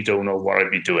really don't know what I'd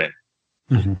be doing.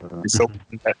 It's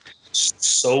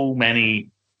so many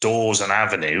doors and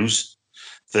avenues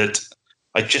that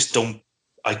I just don't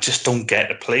get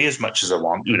to play as much as I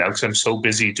want, because I'm so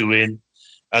busy doing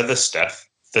other stuff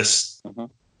that's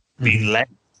been led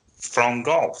from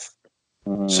golf.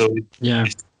 So,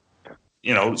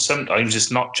 sometimes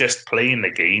it's not just playing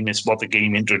the game, it's what the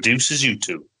game introduces you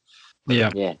to.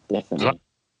 Yeah, definitely.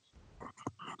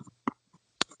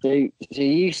 So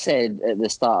you said at the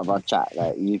start of our chat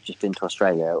that you've just been to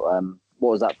Australia.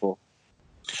 What was that for?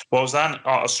 What was that?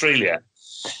 Australia.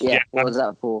 Yeah. What was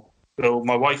that for? So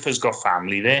my wife has got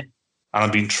family there, and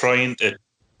I've been trying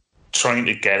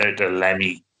to get her to let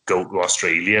me go to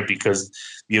Australia, because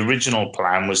the original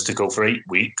plan was to go for 8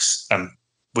 weeks. And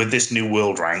with this new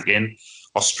world ranking,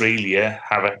 Australia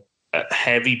have a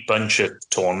heavy bunch of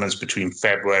tournaments between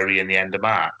February and the end of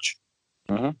March.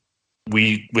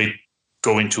 We're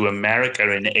going to America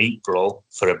in April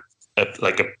for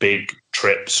a big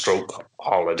trip stroke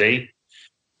holiday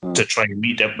to try and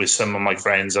meet up with some of my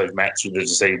friends I've met through the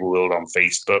Disabled World on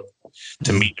Facebook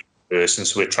to meet in person.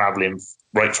 So we're traveling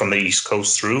right from the East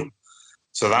Coast through.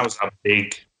 So that was a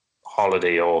big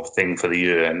holiday or thing for the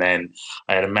year. And then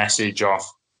I had a message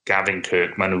off Gavin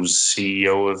Kirkman, who's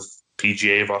CEO of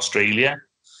PGA of Australia.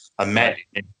 I met him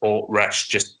in Port Rush,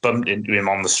 just bumped into him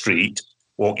on the street,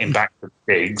 walking back to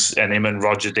the gigs, and him and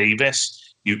Roger Davis.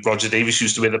 Roger Davis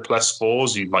used to wear the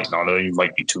 +4s. You might not know him, you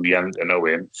might be too young to know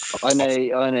him. I know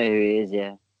who he is,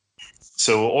 yeah.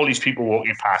 So all these people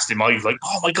walking past him, I was like,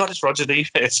 oh my God, it's Roger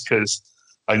Davis, because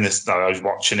I was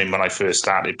watching him when I first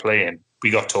started playing.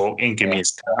 We got talking, give me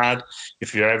his card.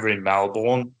 If you're ever in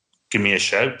Melbourne, give me a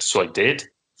shout. So I did.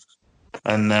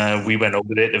 And we went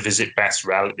over there to visit best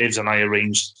relatives, and I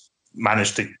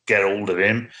managed to get hold of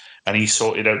him, and he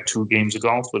sorted out 2 games of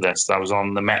golf with us. That was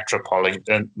on the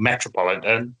Metropolitan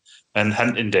and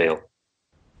Huntingdale.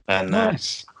 And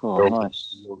nice.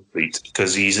 Nice.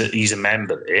 Because he's a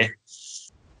member there.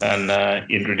 And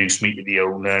he introduced me to the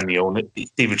owner, and the owner,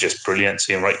 they were just brilliant,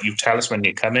 saying, right, you tell us when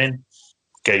you come in,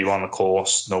 get you on the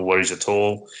course, no worries at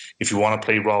all. If you want to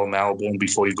play Royal Melbourne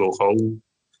before you go home,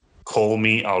 call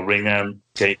me, I'll ring them.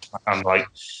 Okay. I'm like,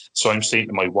 so I'm saying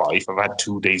to my wife, I've had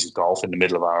 2 days of golf in the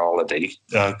middle of our holiday.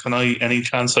 Any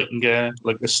chance I can get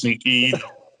like a sneaky?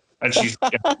 And she's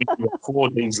like, 4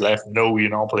 days left. No, you're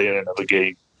not playing another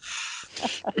game.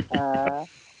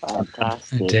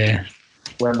 Fantastic. Oh dear.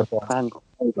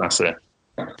 That's it.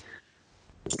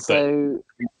 So,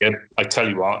 But, I tell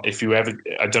you what, if you ever,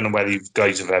 I don't know whether you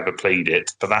guys have ever played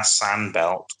it, but that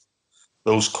Sandbelt,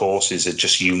 those courses are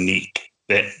just unique.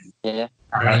 yeah.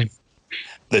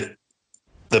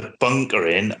 The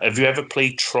bunkering. Have you ever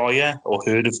played Troia or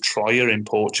heard of Troia in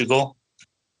Portugal?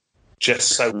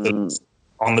 Just south of,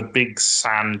 on the big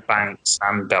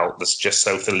sandbelt that's just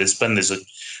south of Lisbon. There's a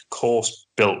course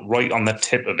built right on the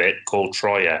tip of it called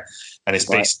Troia, and it's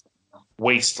based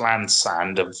wasteland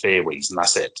sand and fairways, and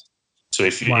that's it. So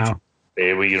if you're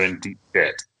fairway, you're in deep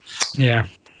shit. Yeah,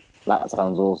 that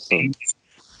sounds awesome.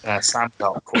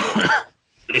 Sandbelt course.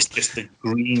 It's just the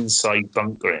green side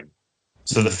bunkering.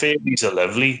 So the fairways are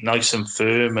lovely, nice and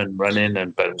firm and running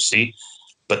and bouncy,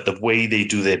 but the way they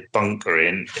do their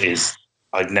bunkering is,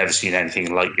 I've never seen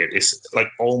anything like it. It's like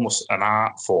almost an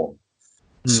art form.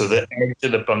 So the edge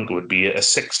of the bunker would be a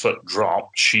 6 foot drop,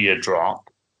 sheer drop,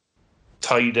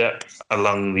 tied up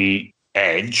along the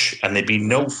edge, and there'd be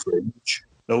no fringe,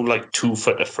 no like 2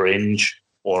 foot of fringe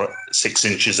or 6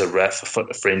 inches of rough, a foot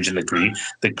of fringe in the green.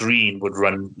 The green would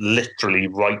run literally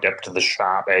right up to the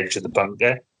sharp edge of the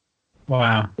bunker.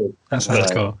 Wow, that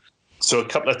sounds cool. So a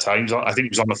couple of times, I think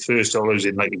it was on the first hole, I was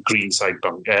in like a greenside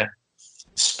bunker,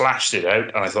 splashed it out,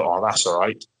 and I thought, oh, that's all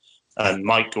right. And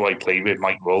Mike, who I play with,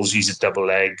 Mike Rolls, he's a double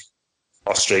amputee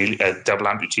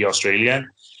Australian.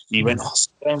 He went,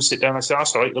 sit down. I said,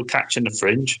 that's all right, they'll catch in the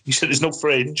fringe. He said, there's no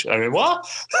fringe. I went, what?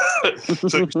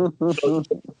 So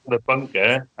the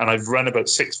bunker, and I've run about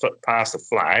 6 foot past the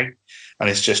flag, and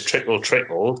it's just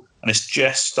trickled, and it's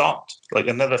just stopped, like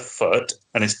another foot,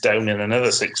 and it's down in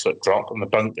another 6 foot drop on the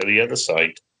bunker the other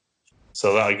side.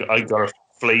 So I got a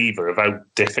flavour of how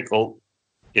difficult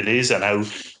it is, and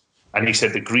he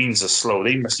said the greens are slow.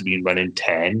 They must have been running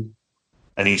 10,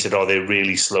 and he said, oh, they're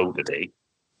really slow today.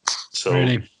 So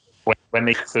really? When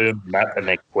they firm them up and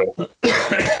they quit,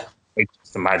 I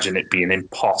just imagine it being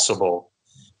impossible.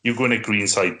 You go in a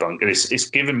greenside bunker. It's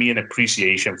given me an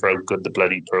appreciation for how good the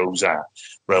bloody pros are.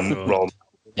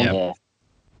 Yeah.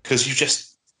 Because you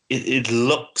just, it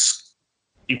looks,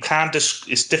 you can't,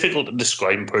 it's difficult to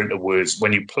describe and put into words.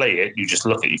 When you play it, you just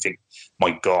look at it, you think,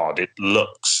 my God, it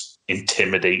looks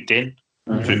intimidating.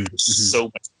 Mm-hmm. So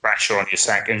much pressure on your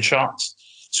second shots.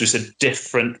 So it's a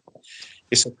different,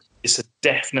 it's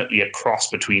definitely a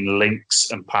cross between links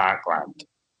and parkland,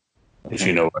 if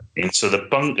you know what I mean. So the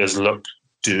bunkers look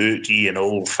dirty and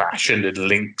old-fashioned and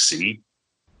linksy,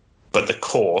 but the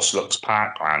course looks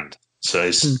parkland. So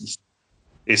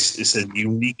it's a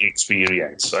unique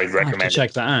experience. I'd recommend. I'll have to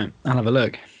check that out. I'll have a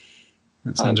look.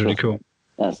 That sounds really cool.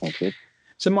 That sounds good.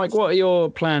 So, Mike, what are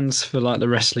your plans for like the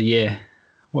rest of the year?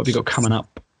 What have you got coming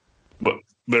up? But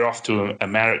we're off to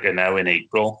America now in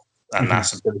April. And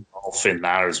that's a bit of golf in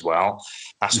there as well.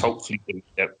 That's hopefully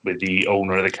with the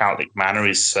owner of the Celtic Manor,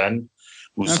 his son,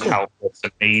 who's helped us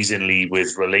amazingly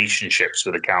with relationships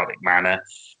with the Celtic Manor.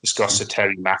 He's got Sir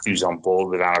Terry Matthews on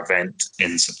board with our event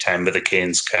in September, the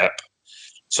Cairns Cup.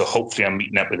 So hopefully I'm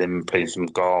meeting up with him and playing some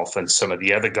golf. And some of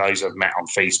the other guys I've met on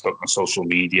Facebook and social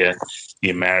media,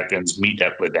 the Americans, meet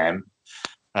up with them.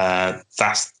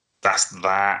 That's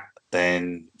that.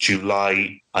 Then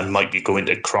July, I might be going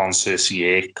to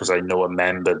Cron-sur-Cier because I know a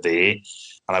member there.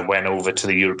 And I went over to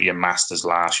the European Masters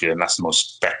last year, and that's the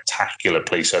most spectacular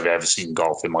place I've ever seen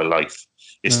golf in my life.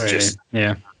 It's just,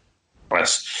 and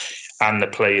the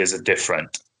players are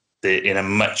different. They're in a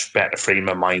much better frame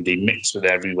of mind. They mix with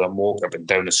everyone, walk up and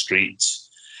down the streets.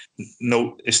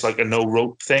 No, it's like a no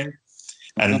rope thing.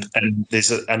 And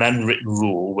there's an unwritten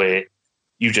rule where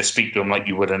you just speak to them like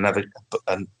you would a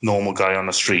normal guy on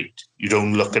the street. You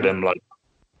don't look at them like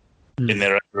in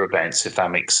their other events, if that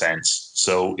makes sense.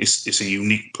 So it's a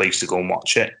unique place to go and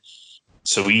watch it.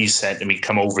 So he said to me,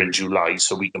 come over in July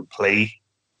so we can play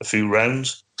a few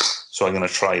rounds. So I'm going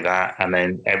to try that. And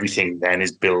then everything then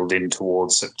is building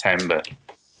towards September.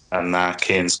 And that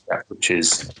Cairns Cup,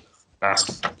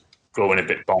 that's going a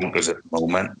bit bonkers at the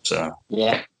moment. So.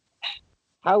 Yeah.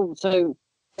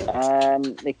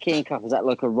 The King Cup, is that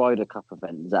like a Ryder Cup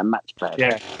event? Is that a match play?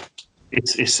 Yeah,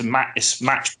 it's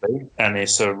match play, and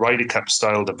it's a Ryder Cup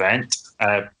styled event.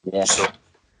 So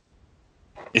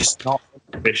it's not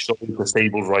official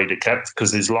disabled Ryder Cup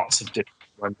because there's lots of different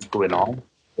ones going on.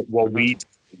 But what we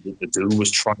decided to do was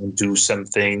try and do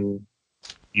something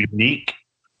unique.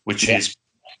 which is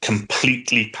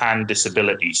completely pan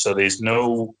disability. So there's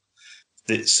no.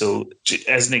 So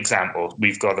as an example,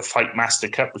 we've got the Fight Master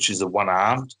Cup, which is a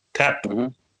one-armed cup,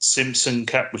 Simpson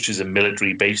Cup, which is a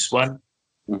military-based one.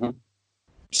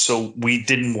 So we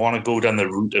didn't want to go down the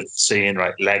route of saying,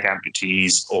 right, leg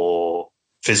amputees or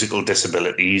physical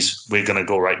disabilities. We're going to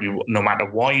go, right, no matter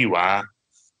what you are,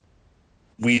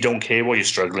 we don't care what you're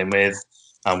struggling with.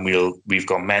 And we've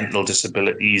got mental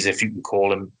disabilities, if you can call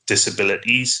them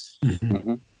disabilities.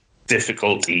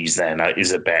 Difficulties then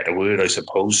is a better word, I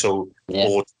suppose. So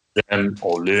autism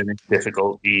or learning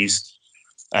difficulties,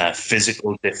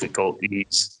 physical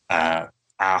difficulties,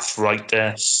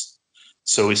 arthritis.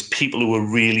 So it's people who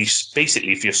are really,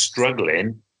 basically, if you're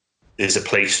struggling, there's a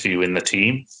place for you in the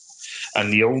team.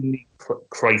 And the only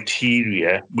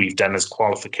criteria we've done as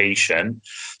qualification,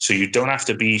 so you don't have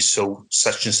to be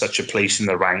such and such a place in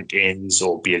the rankings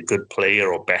or be a good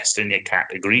player or best in your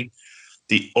category.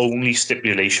 The only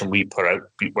stipulation we put out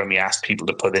when we asked people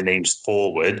to put their names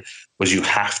forward was you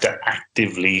have to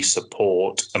actively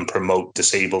support and promote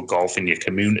disabled golf in your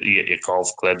community, at your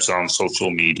golf clubs, or on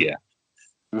social media.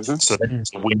 So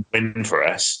that's a win-win for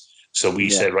us. So we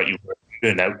said, right, you're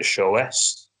going out to show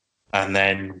us, and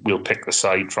then we'll pick the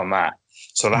side from that.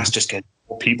 So that's just getting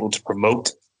more people to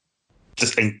promote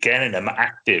and getting them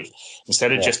active.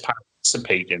 Instead of just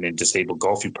participating in disabled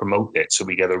golf, you promote it. So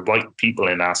we get the right people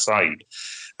in our side.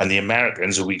 And the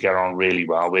Americans, who we get on really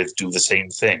well with, do the same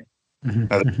thing.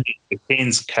 Now, the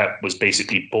Cairns Cup was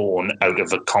basically born out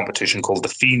of a competition called the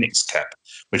Phoenix Cup,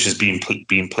 which has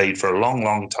been played for a long,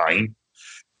 long time.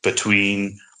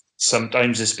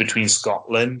 Sometimes it's between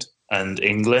Scotland and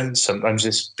England, sometimes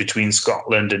it's between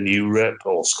Scotland and Europe,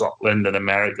 or Scotland and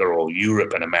America, or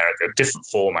Europe and America, different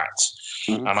formats.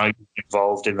 And I was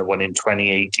involved in the one in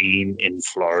 2018 in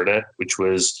Florida, which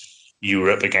was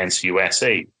Europe against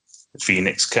USA, the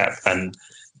Phoenix Cup. And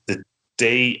the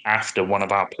day after one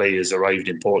of our players arrived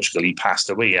in Portugal, he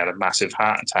passed away. He had a massive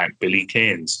heart attack, Billy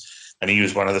Cairns, and he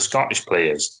was one of the Scottish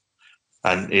players.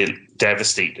 And it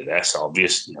devastated us,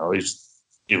 obviously.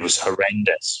 It was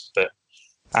horrendous. But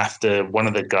after one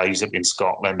of the guys up in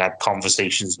Scotland had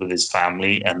conversations with his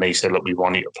family, and they said, look, we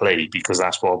want you to play because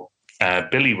that's what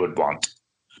Billy would want.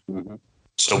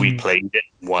 So we played it,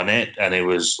 won it, and it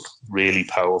was really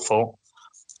powerful.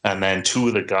 And then two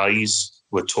of the guys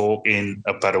were talking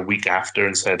about a week after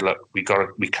and said, look, we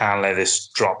can't let this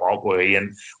drop our way,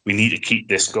 and we need to keep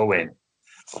this going.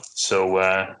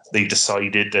 So they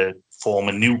decided to form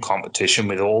a new competition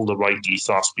with all the right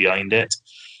ethos behind it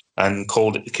and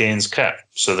called it the Cairns Cup.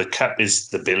 So the cup is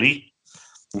the Billy,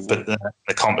 but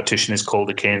the competition is called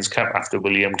the Cairns Cup after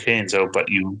William Cairns,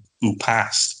 who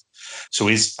passed. So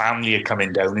his family are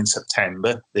coming down in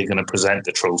September. They're going to present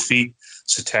the trophy.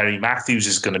 So Terry Matthews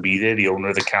is going to be there, the owner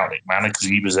of the Celtic Manor,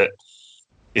 because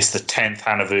it's the 10th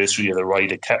anniversary of the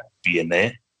Ryder Cup being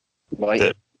there. Right.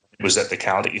 It was at the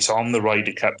Celtic. It's on the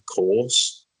Ryder Cup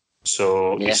course.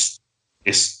 So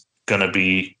it's going to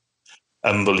be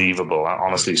unbelievable,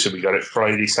 honestly. So we got it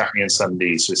Friday, Saturday, and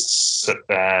Sunday. So it's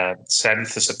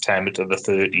 7th of September to the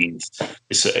 13th.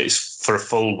 It's for a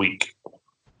full week.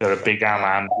 Got a big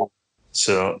Aman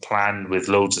planned with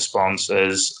loads of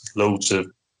sponsors, loads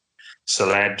of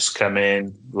celebs come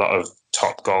in, a lot of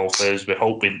top golfers. We're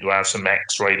hoping to have some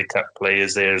ex-Ryder Cup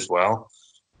players there as well.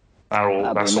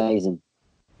 That'd be amazing.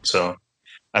 So,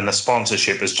 and the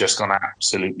sponsorship has just gone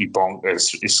absolutely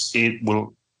bonkers.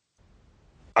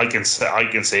 I can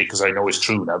say it because I know it's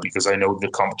true now, because I know the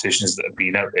competitions that have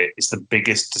been out there. It's the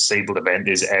biggest disabled event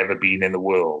there's ever been in the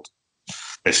world.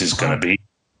 This is going to be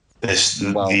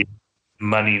the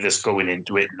money that's going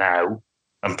into it now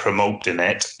and promoting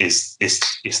it is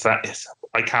that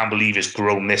I can't believe it's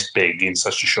grown this big in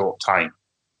such a short time.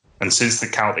 And since the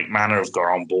Celtic Manor have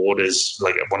got on board as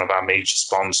like one of our major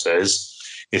sponsors,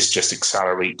 it's just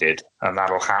accelerated, and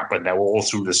that'll happen now all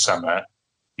through the summer.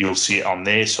 You'll see it on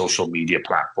their social media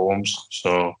platforms.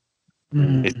 So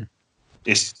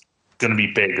it's going to be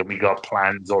big, and we got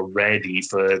plans already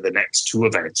for the next two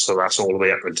events. So that's all the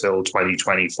way up until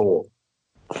 2024.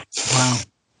 Wow.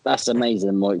 That's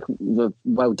amazing, Mike.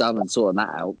 Well done on sorting that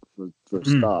out for a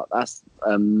start. That's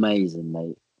amazing,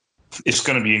 mate. It's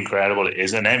going to be incredible, it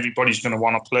is. And everybody's going to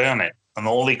want to play on it. And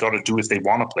all they got to do if they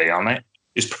want to play on it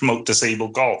is promote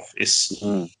disabled golf. It's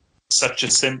such a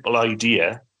simple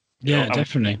idea. Yeah,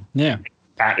 definitely. Yeah.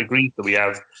 Category. So we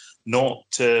have 0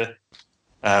 to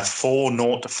 4,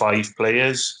 0 to 5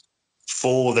 players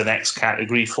for the next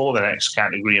category, for the next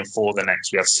category, and for the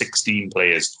next. We have 16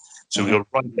 players. So we go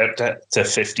right up to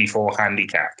 54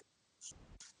 handicap.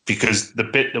 Because the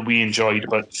bit that we enjoyed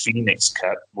about the Phoenix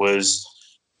Cup was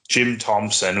Jim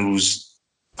Thompson, who's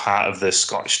part of the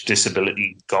Scottish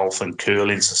Disability Golf and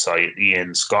Curling Society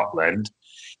in Scotland.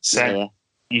 Said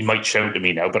he might shout at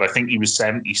me now, but I think he was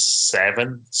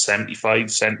 77,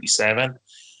 75, 77.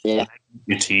 Yeah.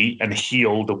 And he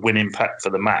held the winning putt for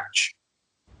the match.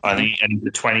 And he's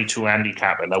a 22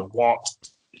 handicap. And what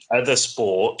other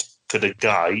sport could a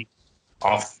guy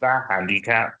off that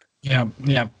handicap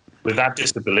with that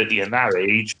disability and that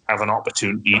age have an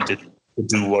opportunity to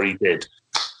do what he did?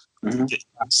 Mm-hmm.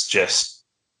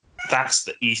 That's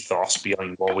the ethos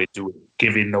behind what we're doing,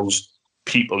 giving those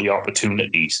people the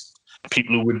opportunities,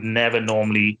 people who would never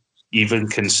normally even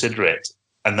consider it.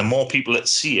 And the more people that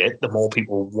see it, the more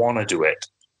people want to do it.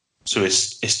 So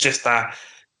it's just that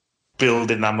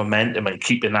building that momentum and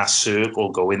keeping that circle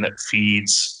going that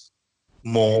feeds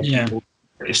more people.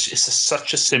 It's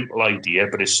such a simple idea,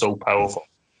 but it's so powerful.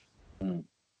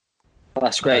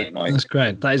 That's great, Mike. That's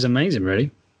great. That is amazing, really.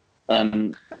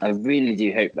 I really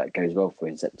do hope that goes well for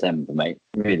you in September, mate.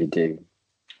 Really do.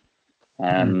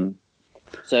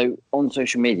 So on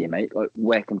social media, mate, like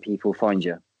where can people find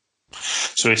you?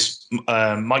 So it's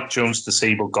Mike Jones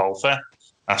Disabled Golfer.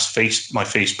 That's my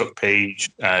Facebook page,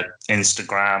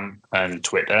 Instagram and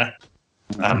Twitter.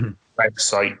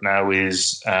 Website now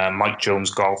is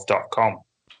MikeJonesGolf.com.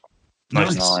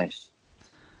 Nice.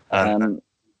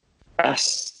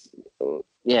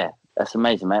 That's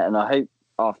amazing, mate. And I hope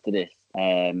after this,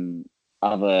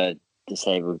 other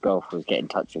disabled golfers get in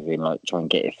touch with you and like try and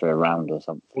get you for a round or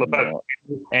something. Well, about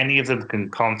any of them can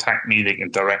contact me. They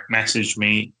can direct message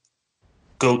me.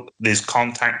 There's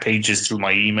contact pages through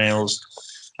my emails,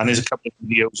 and there's a couple of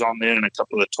videos on there and a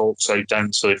couple of talks I've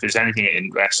done. So if there's anything that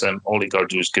interests them, all you got to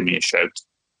do is give me a shout.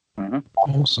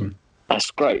 Awesome. That's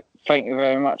great. Thank you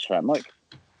very much for that, Mike.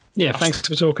 Yeah, thanks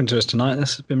for talking to us tonight.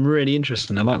 This has been really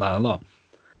interesting. I like that a lot.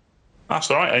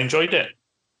 That's all right. I enjoyed it.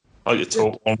 I like to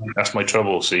talk. That's my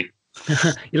trouble, see.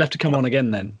 You'll have to come on again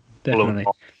then. Definitely.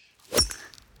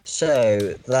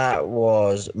 So that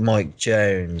was Mike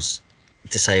Jones,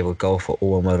 Disabled Golfer,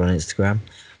 all one word on Instagram.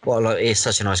 He's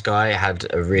such a nice guy. I had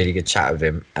a really good chat with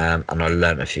him, and I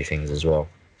learned a few things as well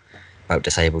about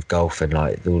disabled golf and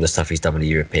like all the stuff he's done with the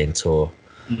European Tour.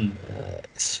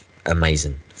 It's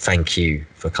amazing. Thank you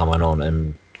for coming on.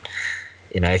 And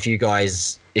if you're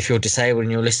disabled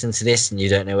and you're listening to this and you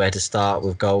don't know where to start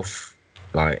with golf,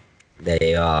 like there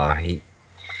you are.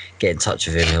 Get in touch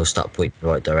with him. He'll start pointing in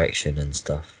the right direction and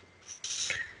stuff.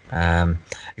 If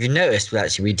you noticed,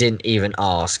 we didn't even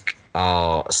ask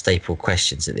our staple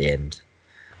questions at the end,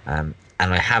 and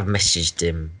I have messaged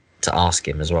him to ask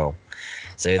him as well.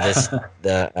 So there's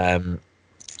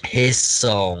his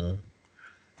song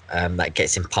that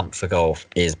gets him pumped for golf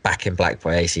is "Back in Black"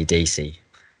 by AC/DC.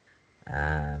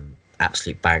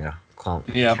 Absolute banger.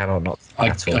 Cannot not. I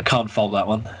can't fault that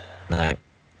one. No.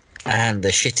 And the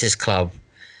Shitters Club,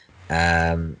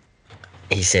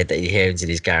 he said that he hears in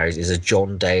his garage is a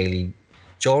John Daly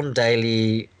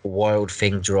Wild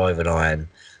Thing driving iron.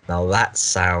 Now that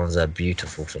sounds a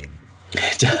beautiful thing.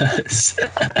 It does.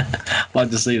 I'd like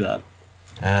to see that.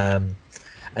 And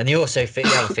the other thing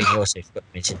he also forgot to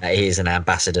mention that he is an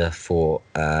ambassador for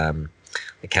the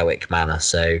Celtic Manor.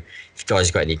 So if you guys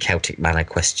have got any Celtic Manor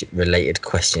related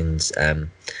questions,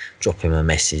 drop him a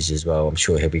message as well. I'm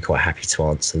sure he'll be quite happy to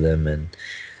answer them and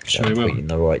point you in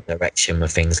the right direction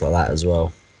with things like that as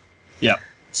well. Yeah.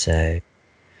 So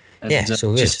it's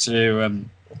all good. Just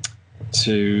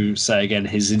to say again,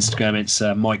 his Instagram, it's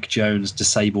Mike Jones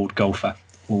Disabled Golfer,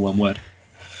 all one word.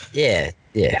 Yeah,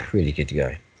 really good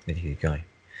guy. Really good guy.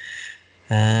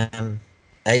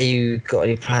 Have you got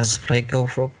any plans to play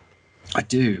golf, Rob? I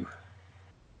do.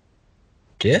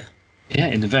 Yeah? Yeah,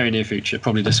 in the very near future,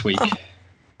 probably this week.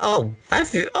 Oh,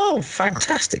 have you? Oh,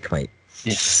 fantastic, mate.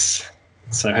 Yes.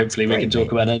 So hopefully we can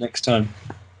talk about it next time.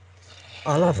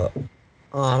 I love it.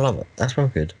 That's real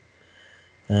good.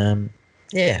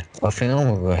 Yeah, I think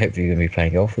hopefully you're going to be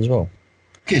playing golf as well.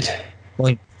 Good.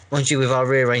 Mind you, with our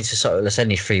rearranged society, it's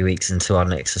only 3 weeks until our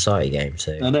next society game.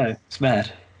 So I know, it's mad.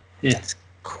 Yeah. It's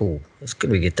cool. It's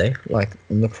going to be a good day.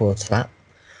 I'm looking forward to that.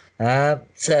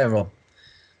 So, Rob,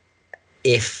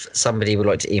 if somebody would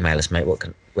like to email us, mate,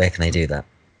 where can they do that?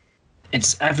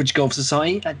 It's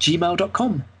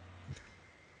averagegolfsociety@gmail.com.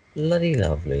 Bloody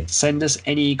lovely. Send us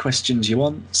any questions you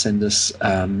want. Send us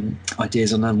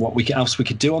ideas on what else we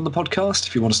could do on the podcast.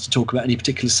 If you want us to talk about any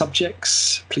particular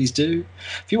subjects, please do.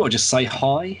 If you want to just say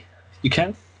hi, you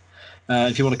can.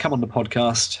 If you want to come on the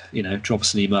podcast, drop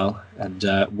us an email and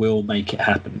we'll make it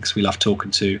happen because we love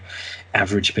talking to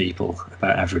average people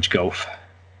about average golf.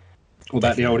 What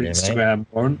about the old Instagram, mate?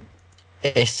 Warren?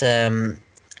 It's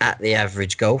at the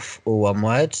average golf, all one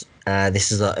word.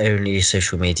 This is our only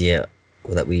social media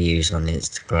that we use on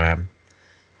Instagram.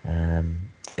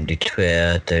 Don't do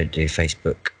Twitter, don't do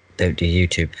Facebook, don't do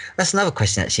YouTube. That's another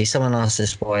question, actually. Someone asked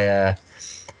us why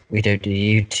we don't do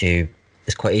YouTube.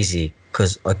 It's quite easy,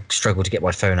 because I struggle to get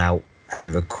my phone out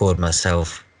and record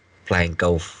myself playing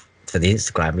golf for the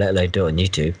Instagram, let alone do it on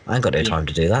YouTube. I ain't got no time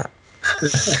to do that.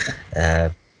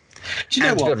 Do you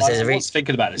know what? I was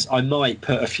thinking about this. I might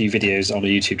put a few videos on a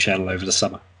YouTube channel over the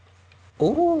summer.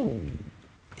 Oh,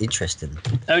 interesting.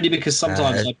 Only because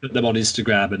sometimes I put them on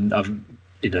Instagram and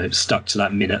I've stuck to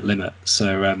that minute limit.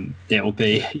 So it'll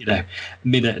be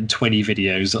minute and 20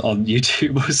 videos on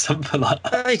YouTube or something like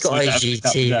that. Oh, you got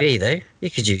IGTV though.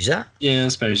 You could use that. Yeah, I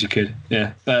suppose you could.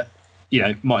 Yeah, but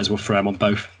might as well throw them on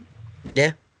both.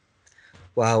 Yeah.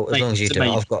 Well, as long as you do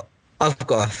it, I've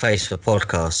got a face for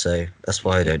podcasts, so that's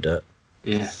why I don't do it.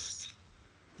 Yeah.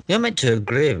 You're meant to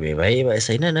agree with me, mate. You might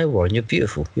say, no, Warren, you're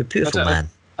beautiful. You're a beautiful man.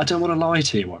 I don't want to lie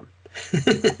to you, Warren.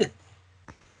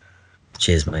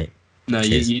 Cheers, mate. No,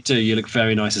 you do. You look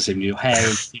very nice as him. Your hair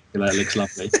in particular looks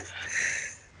lovely.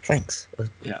 Thanks.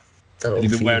 Yeah. Have you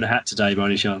been wearing a hat today, by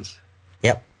any chance?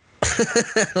 Yep.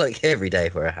 Like every day,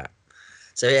 wear a hat.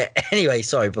 So, yeah, anyway,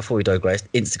 sorry, before we digress,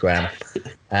 Instagram.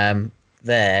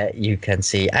 There you can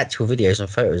see actual videos and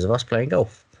photos of us playing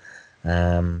golf.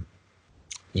 You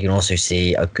can also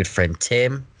see a good friend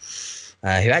Tim, who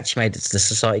actually made it to the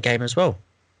society game as well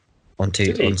on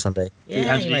Sunday.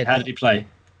 Yeah, how did he play?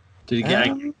 Did he get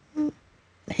angry?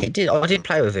 He did. I didn't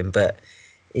play with him, but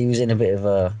he was in a bit of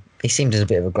a. He seemed as a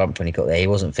bit of a grump when he got there. He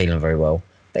wasn't feeling very well,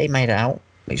 but he made it out,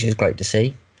 which is great to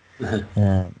see.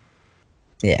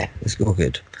 Yeah, it's all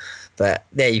good. But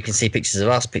there you can see pictures of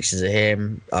us, pictures of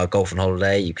him, our golf and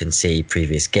holiday. You can see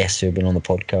previous guests who have been on the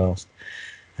podcast.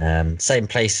 Same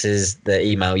places, the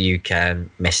email, you can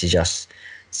message us,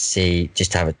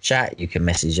 just to have a chat. You can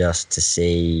message us to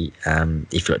see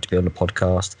if you'd like to be on the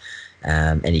podcast.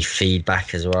 Any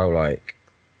feedback as well, like,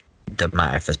 don't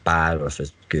matter if it's bad or if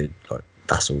it's good, like,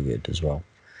 that's all good as well.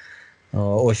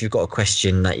 Or if you've got a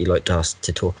question that you'd like us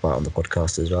to talk about on the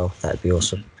podcast as well, that'd be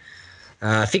awesome.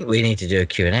 I think we need to do a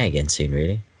Q&A again soon,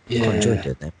 really. Yeah. I quite enjoyed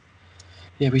doing that.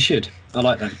 Yeah, we should. I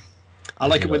like that. I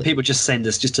like it when people just send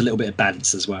us just a little bit of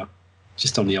bants as well,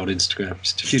 just on the old Instagram.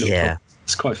 Just a few little comments.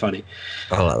 It's quite funny.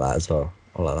 I like that as well.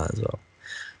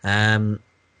 And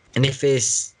if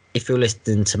you're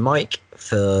listening to Mike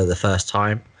for the first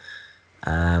time,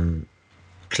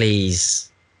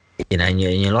 please, and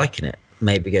you're liking it,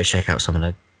 maybe go check out some of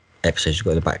the episodes we've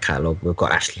got in the back catalogue. We've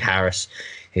got Ashley Harris,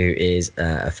 who is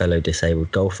a fellow disabled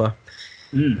golfer.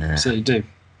 So you do.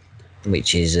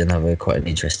 Which is another quite an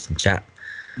interesting chat.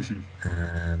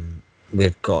 Mm-hmm.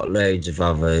 We've got loads of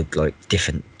other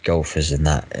different golfers and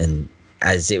that. And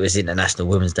as it was International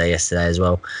Women's Day yesterday as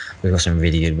well, we've got some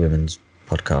really good women's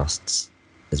podcasts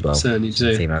as well. Certainly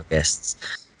do. Female guests.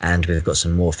 And we've got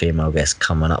some more female guests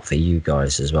coming up for you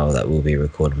guys as well that we'll be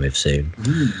recording with soon.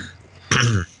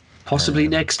 Possibly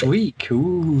next week.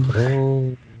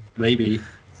 Ooh. Maybe.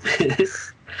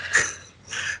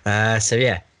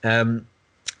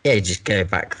 Just go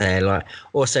back there.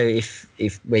 Also, if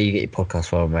where you get your podcast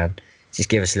from, man, just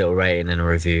give us a little rating and a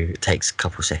review. It takes a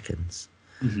couple seconds.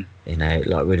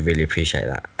 Mm-hmm. We'd really appreciate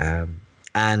that.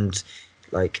 And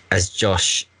as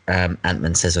Josh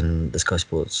Antman says on the Sky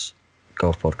Sports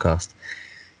Golf Podcast,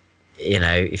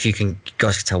 if you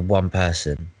guys can tell one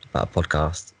person about a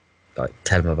podcast,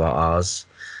 tell them about ours,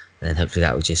 and then hopefully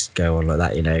that will just go on like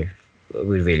that.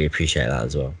 We'd really appreciate that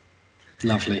as well.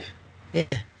 Lovely. Yeah,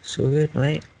 it's all good,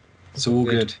 mate. It's all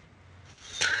good.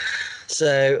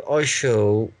 So I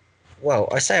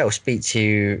say I'll speak to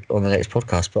you on the next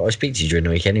podcast, but I'll speak to you during the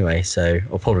week anyway, so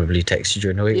I'll probably text you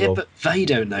during the week. Yeah, but they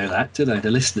don't know that, do they,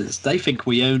 the listeners? They think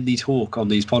we only talk on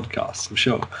these podcasts, I'm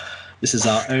sure. This is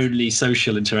our only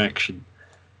social interaction.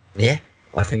 Yeah,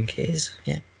 I think it is,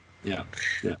 yeah. Yeah.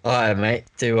 All right, mate,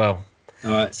 do well. All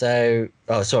right. So,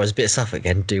 sorry, it's a bit of Suffolk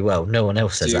again. Do well. No one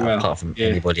else says that apart from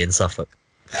anybody in Suffolk.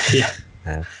 Yeah.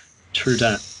 True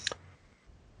that.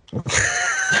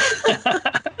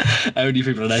 Only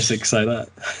people in Essex say that.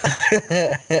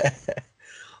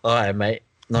 All right, mate.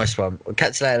 Nice one. We'll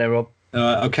catch you later, Rob. All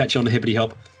right, I'll catch you on the hibbity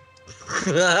hop.